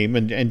buy the team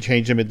and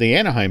change them into the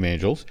Anaheim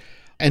Angels.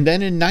 And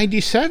then in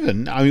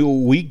 '97,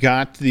 we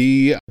got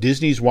the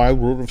Disney's Wild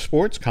World of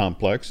Sports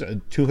complex, a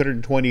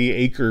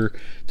 220-acre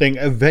thing,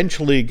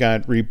 eventually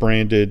got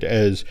rebranded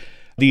as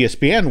the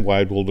ESPN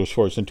Wild World of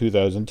Sports in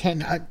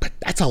 2010. But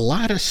that's a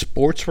lot of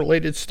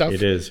sports-related stuff.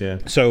 It is, yeah.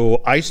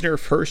 So Eisner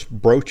first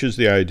broaches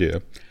the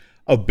idea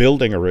of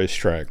building a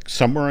racetrack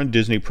somewhere on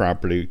Disney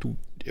property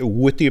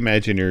with the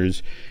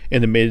Imagineers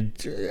in the mid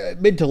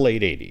to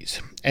late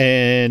 80s.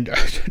 And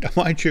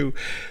mind you,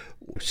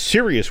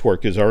 serious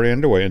work is already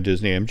underway on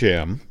Disney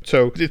MGM.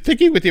 So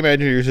thinking with the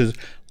Imagineers is,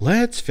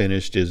 let's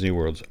finish Disney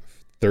World's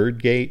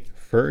third gate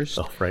first.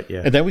 Oh, right,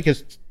 yeah. And then we can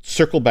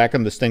circle back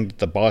on this thing that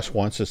the boss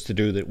wants us to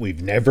do that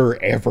we've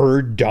never,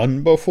 ever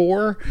done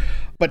before.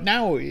 But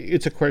now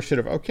it's a question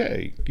of,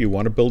 okay, you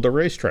want to build a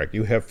racetrack.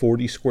 You have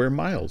 40 square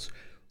miles.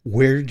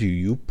 Where do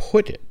you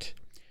put it?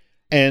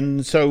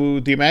 And so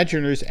the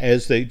Imagineers,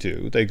 as they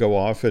do, they go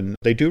off and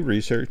they do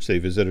research. They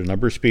visit a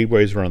number of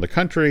speedways around the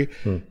country.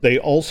 They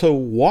also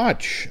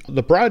watch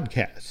the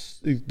broadcasts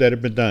that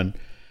have been done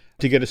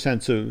to get a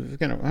sense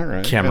of, all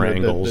right. Camera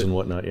angles and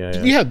whatnot.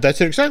 Yeah. Yeah,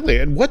 that's it exactly.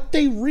 And what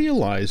they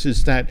realize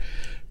is that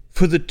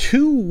for the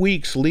 2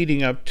 weeks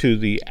leading up to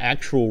the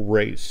actual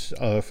race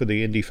for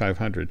the Indy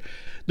 500,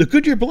 the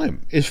Goodyear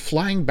blimp is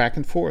flying back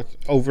and forth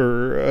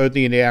over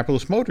the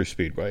Indianapolis Motor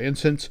Speedway.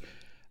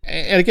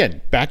 And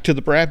again, back to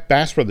the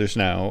Bass brothers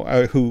now,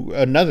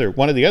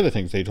 one of the other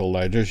things they told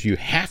Idlers, you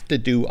have to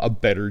do a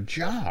better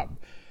job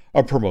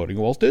of promoting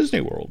Walt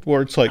Disney World,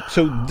 where it's like,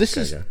 this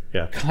is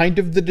kind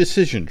of the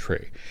decision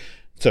tree.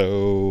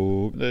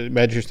 So the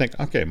Imagineers think,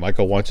 okay,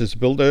 Michael wants us to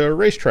build a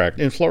racetrack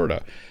in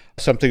Florida,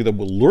 something that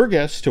will lure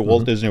guests to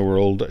Walt Disney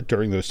World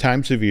during those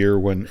times of year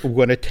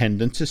when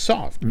attendance is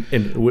soft.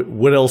 And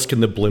what else can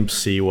the blimp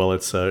see while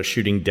it's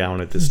shooting down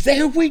at this?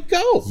 There we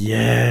go.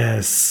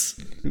 Yes.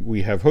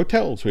 We have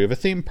hotels. We have a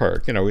theme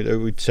park.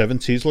 Seven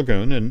Seas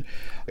Lagoon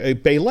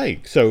and Bay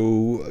Lake.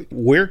 So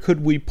where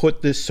could we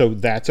put this? So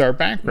that's our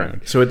background.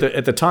 Right. So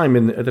at the time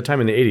in the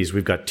 80s,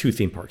 we've got 2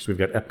 theme parks. We've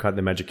got Epcot and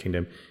the Magic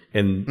Kingdom,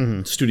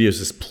 and Studios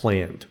is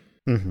planned.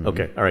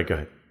 Okay. All right. Go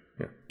ahead.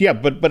 Yeah,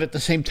 but at the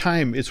same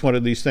time, it's one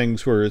of these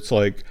things where it's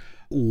like,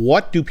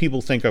 what do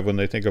people think of when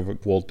they think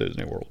of Walt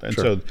Disney World? And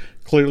so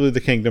clearly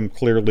the Kingdom,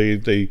 clearly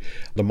the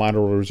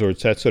model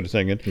resorts, that sort of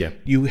thing. And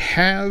you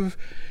have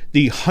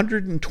the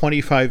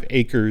 125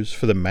 acres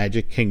for the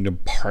Magic Kingdom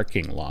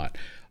parking lot,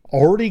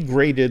 already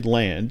graded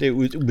land. It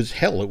was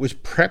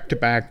prepped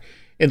back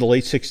in the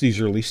late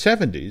 60s, early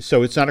 70s.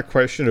 So it's not a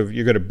question of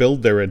you're going to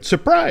build there and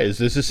surprise,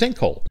 there's a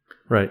sinkhole.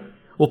 Right.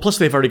 Well, plus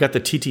they've already got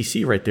the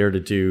TTC right there to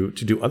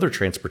do other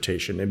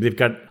transportation. And they've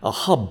got a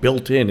hub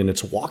built in and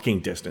it's walking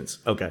distance.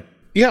 Okay.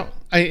 Yeah.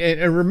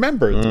 I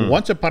remember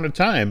once upon a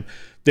time,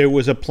 there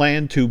was a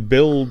plan to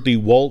build the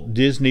Walt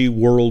Disney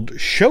World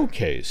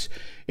Showcase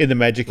in the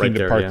Magic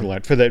Kingdom parking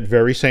lot for that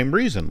very same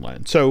reason,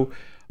 Len. So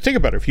think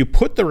about it. If you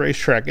put the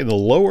racetrack in the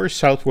lower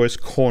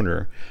southwest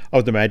corner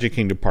of the Magic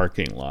Kingdom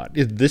parking lot,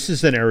 this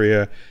is an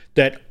area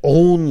that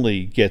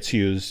only gets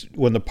used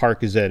when the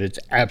park is at its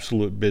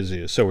absolute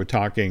busiest. So we're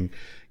talking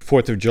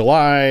 4th of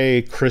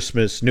July,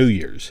 Christmas, New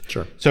Year's.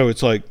 Sure. So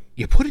it's like,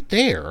 you put it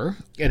there,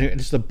 and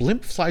as the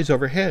blimp flies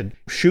overhead,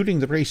 shooting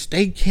the race,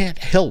 they can't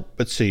help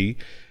but see,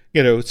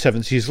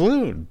 Seven Seas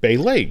Lagoon, Bay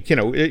Lake.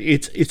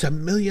 It's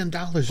 $1 million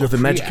of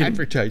free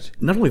advertising.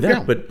 Not only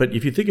that, but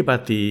if you think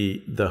about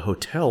the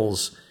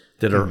hotels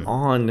that are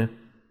on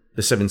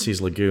the Seven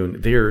Seas Lagoon,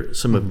 they're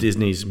some of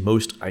Disney's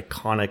most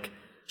iconic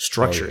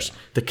structures.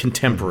 The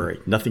Contemporary,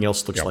 nothing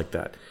else looks like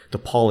that. The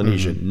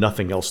Polynesian,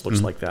 nothing else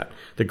looks like that.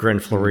 The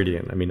Grand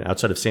Floridian, I mean,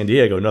 outside of San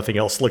Diego, nothing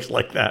else looks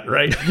like that,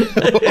 right?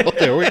 Well,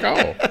 there we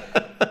go.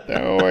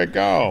 There we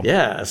go.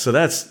 Yeah, so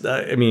that's,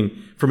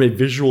 from a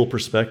visual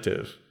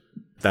perspective,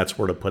 that's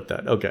where to put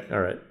that. Okay, all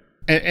right.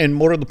 And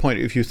more to the point,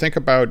 if you think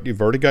about,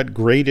 you've already got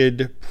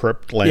graded,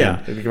 prepped land.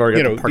 Yeah, you've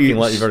already got the parking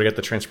lot, you've already got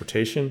the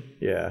transportation.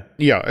 Yeah.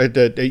 Yeah,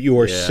 you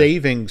are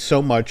saving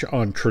so much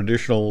on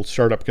traditional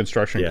startup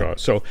construction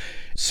costs. So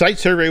site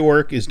survey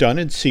work is done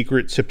in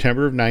secret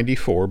September of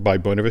 94 by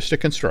Buena Vista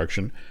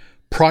Construction.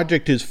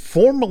 Project is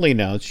formally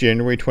announced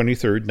January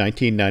 23rd,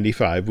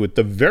 1995, with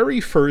the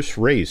very first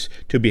race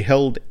to be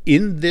held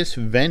in this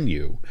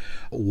venue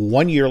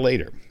 1 year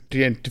later.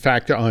 In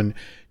fact, on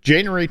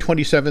January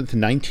 27th,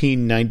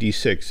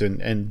 1996.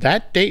 And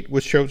that date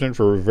was chosen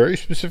for a very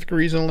specific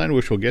reason, Len,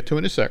 which we'll get to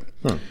in a sec.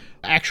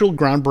 Actual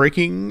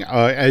groundbreaking,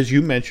 as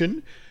you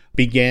mentioned,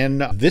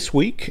 began this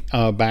week,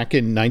 back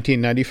in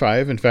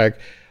 1995. In fact,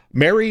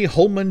 Mary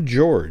Holman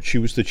George, she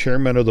was the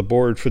chairman of the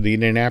board for the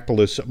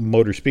Indianapolis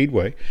Motor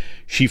Speedway.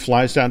 She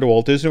flies down to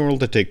Walt Disney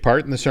World to take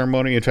part in the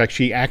ceremony. In fact,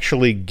 she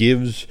actually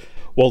gives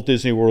Walt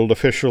Disney World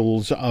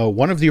officials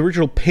one of the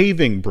original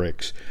paving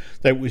bricks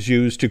that was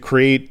used to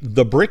create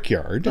the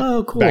Brickyard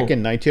back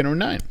in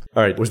 1909.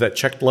 All right. Was that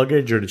checked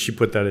luggage, or did she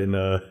put that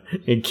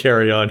in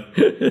carry-on?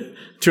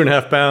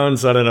 2.5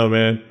 pounds? I don't know,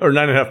 man. Or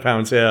 9.5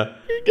 pounds, yeah.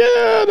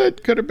 Yeah,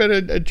 that could have been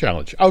a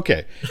challenge.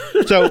 Okay.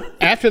 So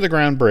after the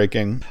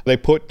groundbreaking, they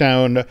put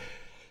down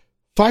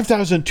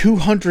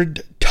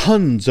 5,200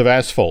 tons of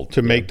asphalt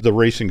to make the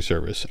racing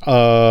service.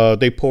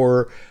 They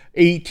pour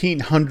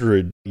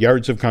 1,800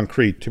 yards of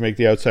concrete to make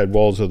the outside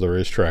walls of the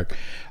racetrack.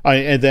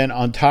 And then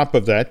on top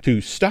of that, to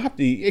stop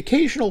the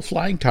occasional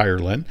flying tire,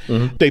 Len,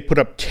 they put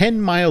up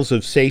 10 miles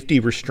of safety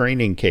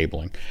restraining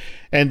cabling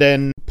and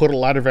then put a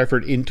lot of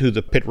effort into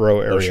the pit row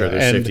area. Oh, sure.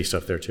 There's safety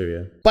stuff there too,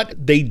 yeah.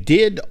 But they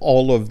did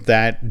all of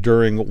that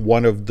during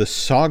one of the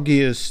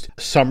soggiest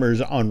summers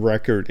on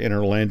record in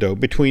Orlando.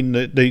 Between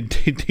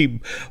the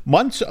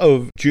months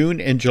of June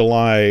and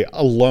July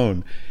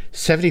alone,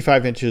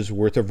 75 inches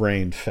worth of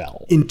rain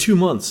fell. In 2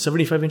 months,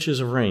 75 inches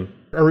of rain.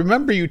 I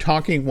remember you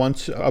talking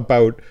once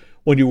about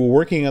when you were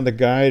working on the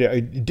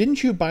guide,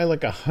 didn't you buy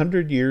like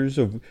 100 years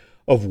of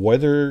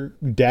weather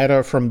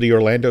data from the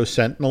Orlando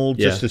Sentinel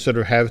just to sort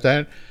of have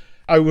that?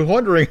 I was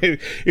wondering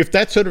if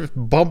that sort of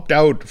bumped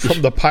out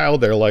from the pile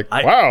there, like,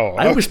 wow.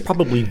 I was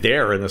probably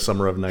there in the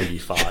summer of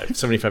 95,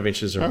 75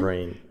 inches of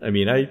rain. I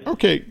mean,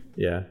 Okay.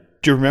 Yeah.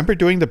 Do you remember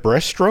doing the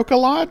breaststroke a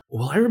lot?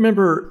 Well, I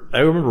remember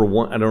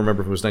one, I don't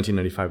remember if it was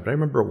 1995, but I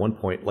remember at one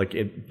point, like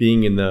it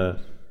being in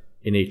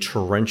a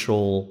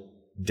torrential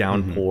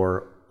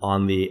downpour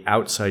on the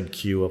outside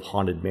queue of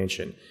Haunted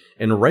Mansion.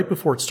 And right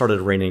before it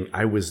started raining,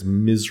 I was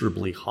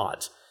miserably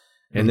hot.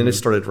 And then it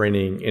started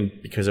raining, and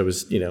because I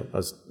was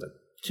a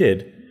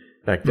kid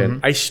back then,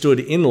 I stood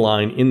in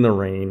line in the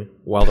rain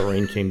while the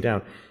rain came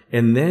down.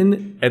 And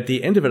then at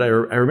the end of it, I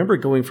remember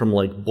going from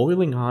like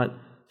boiling hot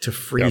to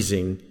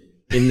freezing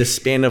in the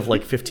span of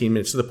like 15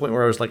 minutes, to the point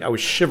where I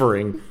was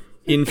shivering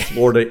in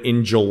Florida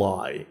in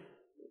July.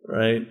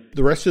 Right.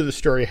 The rest of the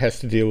story has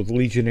to deal with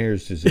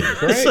Legionnaire's disease,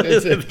 right?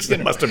 It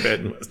must have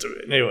been.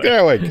 Anyway.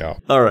 There we go.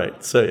 All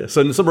right. So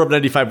in the summer of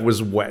 95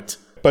 was wet.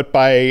 But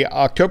by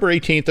October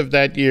 18th of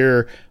that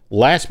year,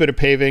 last bit of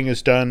paving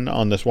is done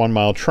on this 1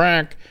 mile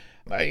track.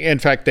 In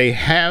fact, they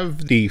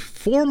have the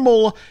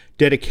formal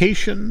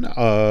dedication.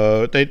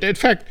 In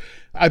fact,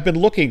 I've been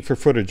looking for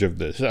footage of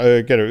this.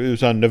 It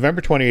was on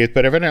November 28th,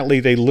 but evidently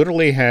they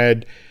literally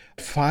had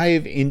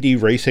 5 Indy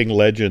racing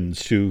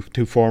legends to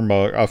form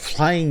a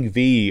flying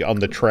V on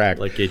the track,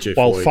 like AJ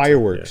while Foyt,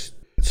 fireworks.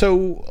 Yeah.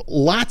 So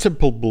lots of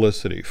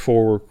publicity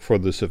for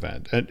this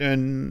event.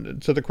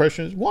 And so the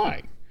question is,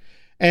 why?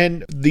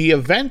 And the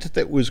event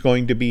that was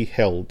going to be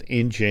held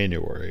in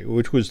January,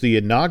 which was the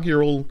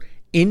inaugural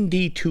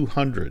Indy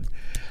 200,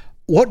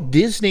 what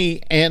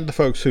Disney and the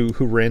folks who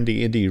ran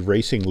the Indy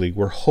Racing League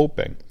were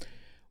hoping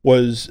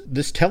was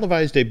this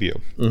televised debut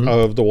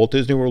of the Walt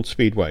Disney World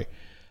Speedway.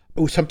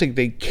 It was something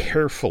they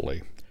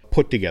carefully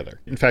put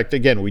together. In fact,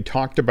 again, we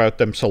talked about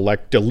them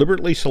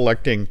deliberately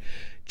selecting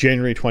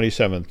January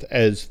 27th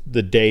as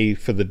the day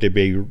for the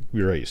debut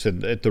race.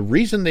 And the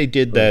reason they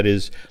did that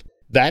is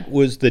that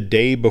was the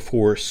day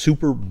before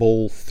Super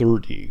Bowl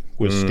 30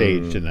 was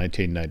staged in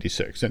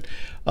 1996. And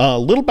a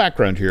little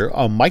background here.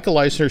 Michael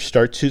Eisner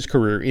starts his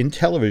career in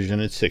television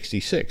at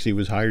 66. He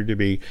was hired to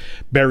be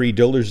Barry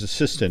Diller's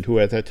assistant, who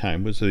at that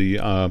time was the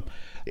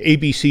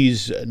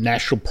ABC's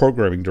national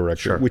programming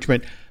director, which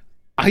meant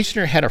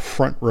Eisner had a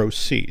front row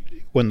seat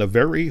when the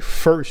very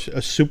first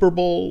Super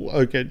Bowl,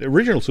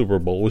 original Super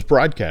Bowl, was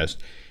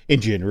broadcast in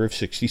January of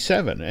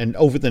 67. And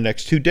over the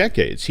next 2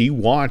 decades, he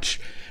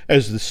watched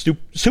as the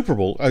Super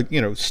Bowl,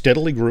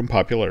 steadily grew in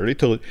popularity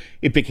till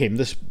it became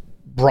this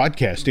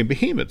broadcasting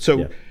behemoth.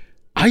 So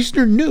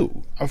Eisner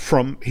knew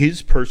from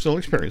his personal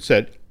experience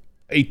that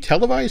a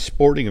televised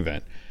sporting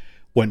event,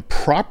 when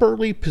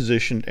properly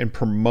positioned and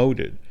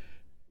promoted,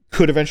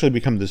 could eventually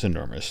become this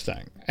enormous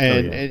thing.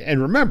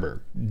 And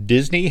remember,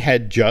 Disney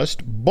had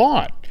just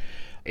bought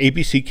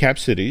ABC Cap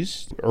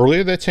Cities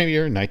earlier that same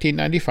year, in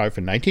 1995,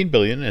 for $19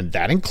 billion, and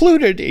that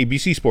included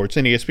ABC Sports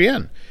and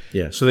ESPN.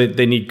 Yeah, so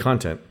they need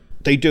content.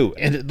 They do.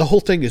 And the whole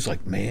thing is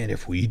like, man,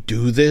 if we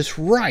do this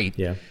right.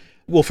 Yeah.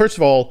 Well, first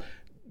of all,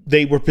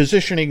 they were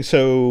positioning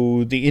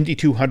so the Indy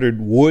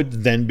 200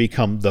 would then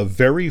become the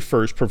very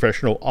first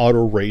professional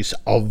auto race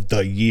of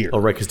the year. Oh,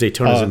 right, because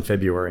Daytona's in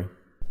February.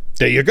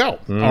 There you go.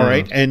 All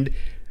right.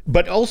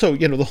 But also,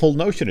 the whole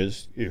notion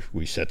is, if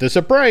we set this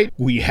up right,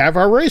 we have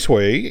our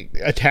raceway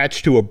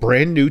attached to a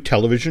brand new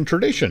television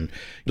tradition,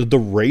 the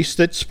race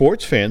that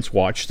sports fans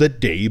watch the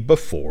day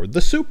before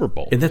the Super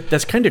Bowl. And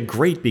that's kind of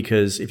great,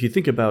 because if you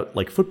think about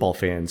like football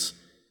fans,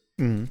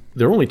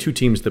 there are only 2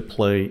 teams that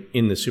play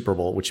in the Super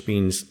Bowl, which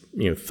means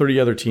 30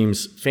 other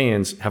teams'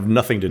 fans have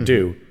nothing to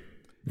do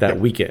that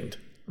weekend,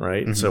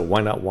 right? So why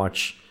not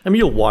watch? I mean,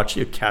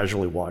 you'll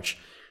casually watch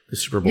the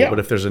Super Bowl, but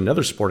if there's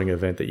another sporting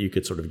event that you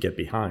could sort of get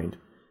behind,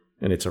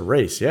 and it's a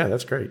race,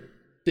 that's great.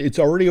 It's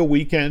already a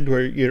weekend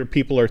where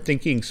people are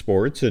thinking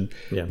sports, and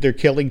they're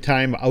killing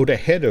time out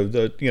ahead of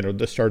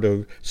the start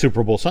of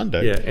Super Bowl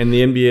Sunday. Yeah, and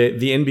the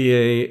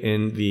NBA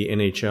and the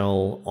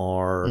NHL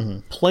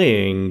are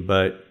playing,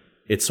 but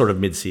it's sort of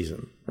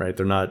mid-season, right?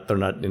 They're not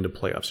into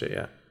playoffs yet.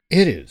 Yeah,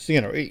 it is.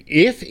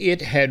 If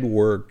it had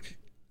worked,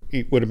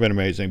 it would have been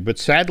amazing. But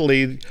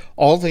sadly,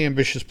 all the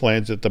ambitious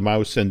plans that the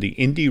Mouse and the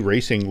Indy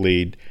Racing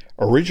League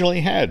originally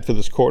had for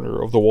this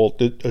corner of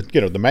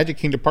the Magic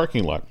Kingdom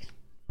parking lot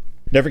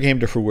never came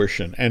to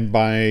fruition. And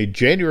by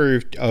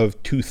January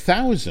of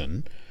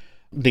 2000,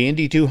 the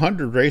Indy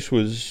 200 race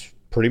was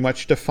pretty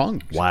much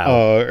defunct.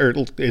 Wow. Or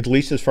at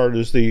least as far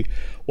as the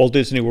Walt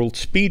Disney World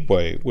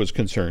Speedway was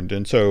concerned.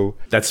 And so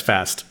that's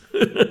fast.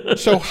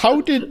 So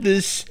how did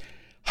this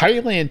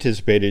highly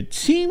anticipated,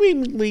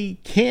 seemingly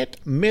can't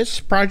miss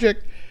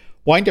project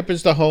wind up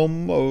as the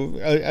home of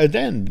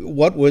then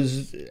what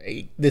was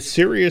the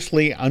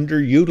seriously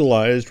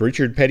underutilized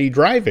Richard Petty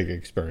driving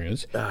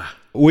experience,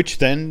 which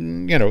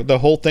then, the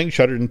whole thing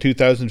shuttered in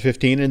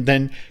 2015 and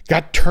then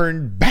got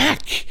turned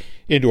back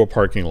into a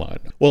parking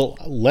lot. Well,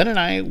 Len and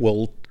I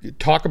will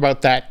talk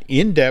about that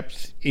in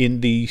depth in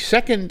the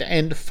second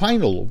and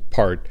final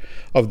part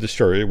of the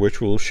story,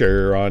 which we'll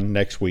share on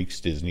next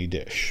week's Disney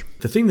Dish.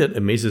 The thing that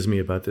amazes me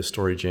about this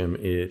story, Jim,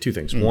 is 2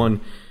 things.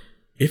 One,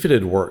 if it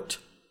had worked,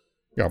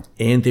 Yeah.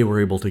 And they were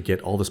able to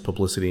get all this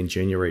publicity in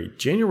January.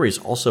 January is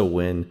also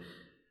when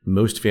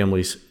most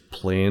families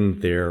plan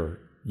their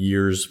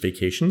year's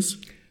vacations.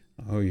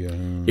 Oh, yeah.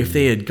 If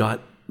they had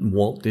got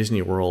Walt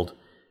Disney World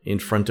in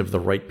front of the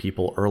right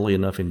people early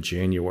enough in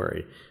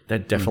January,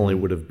 that definitely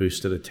would have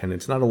boosted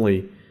attendance, not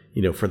only,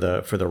 for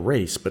the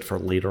race, but for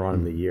later on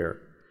in the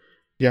year.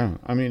 Yeah.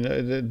 I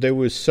mean, there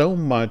was so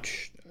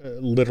much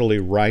literally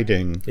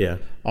riding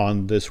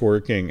on this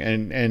working.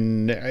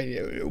 And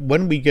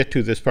when we get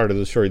to this part of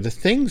the story, the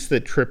things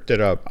that tripped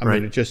it up, I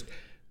mean, it just,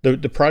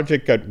 the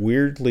project got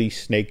weirdly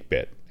snake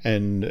bit.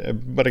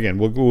 But again,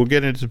 we'll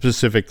get into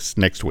specifics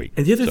next week.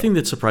 And the other thing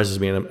that surprises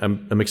me, and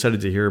I'm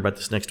excited to hear about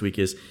this next week,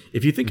 is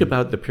if you think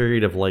about the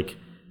period of like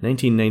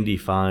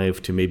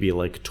 1995 to maybe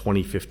like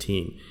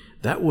 2015,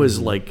 that was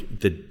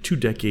like the 2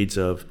 decades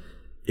of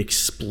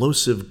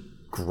explosive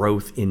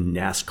growth in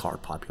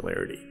NASCAR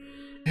popularity.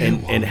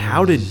 And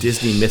how did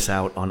Disney miss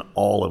out on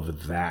all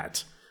of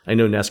that? I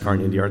know NASCAR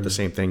and Indy are the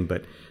same thing,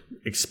 but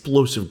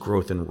explosive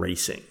growth in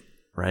racing,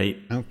 right?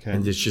 Okay.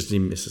 And it's just he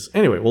misses.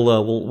 Anyway,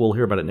 we'll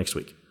hear about it next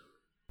week.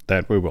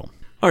 That we will.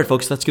 All right,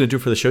 folks, that's going to do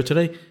it for the show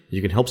today.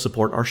 You can help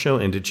support our show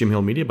and Jim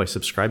Hill Media by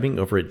subscribing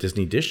over at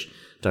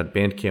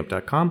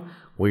disneydish.bandcamp.com,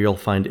 where you'll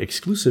find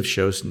exclusive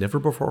shows never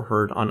before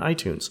heard on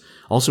iTunes.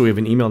 Also, we have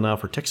an email now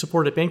for tech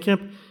support at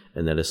Bandcamp,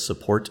 and that is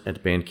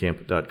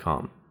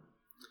support@bandcamp.com.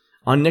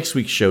 On next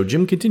week's show,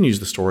 Jim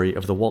continues the story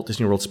of the Walt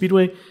Disney World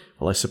Speedway,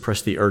 while I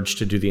suppress the urge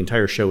to do the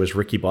entire show as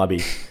Ricky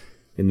Bobby.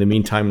 In the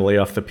meantime, lay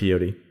off the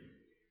peyote.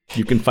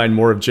 You can find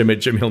more of Jim at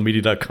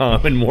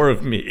jimhillmedia.com and more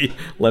of me,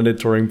 Len at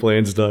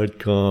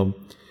touringplans.com.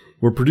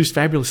 We're produced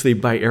fabulously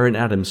by Aaron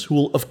Adams, who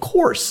will, of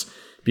course,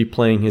 be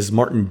playing his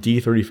Martin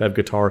D35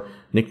 guitar,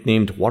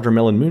 nicknamed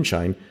Watermelon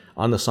Moonshine,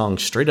 on the song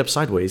Straight Up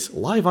Sideways,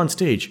 live on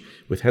stage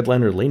with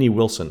headliner Lainey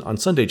Wilson on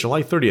Sunday,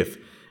 July 30th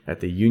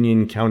at the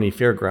Union County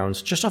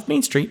Fairgrounds, just off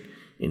Main Street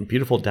in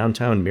beautiful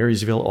downtown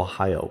Marysville,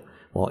 Ohio.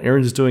 While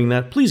Aaron's doing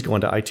that, please go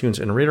onto iTunes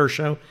and rate our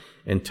show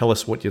and tell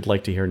us what you'd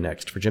like to hear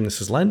next. For Jim, this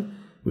is Len.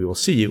 We will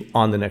see you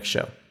on the next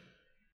show.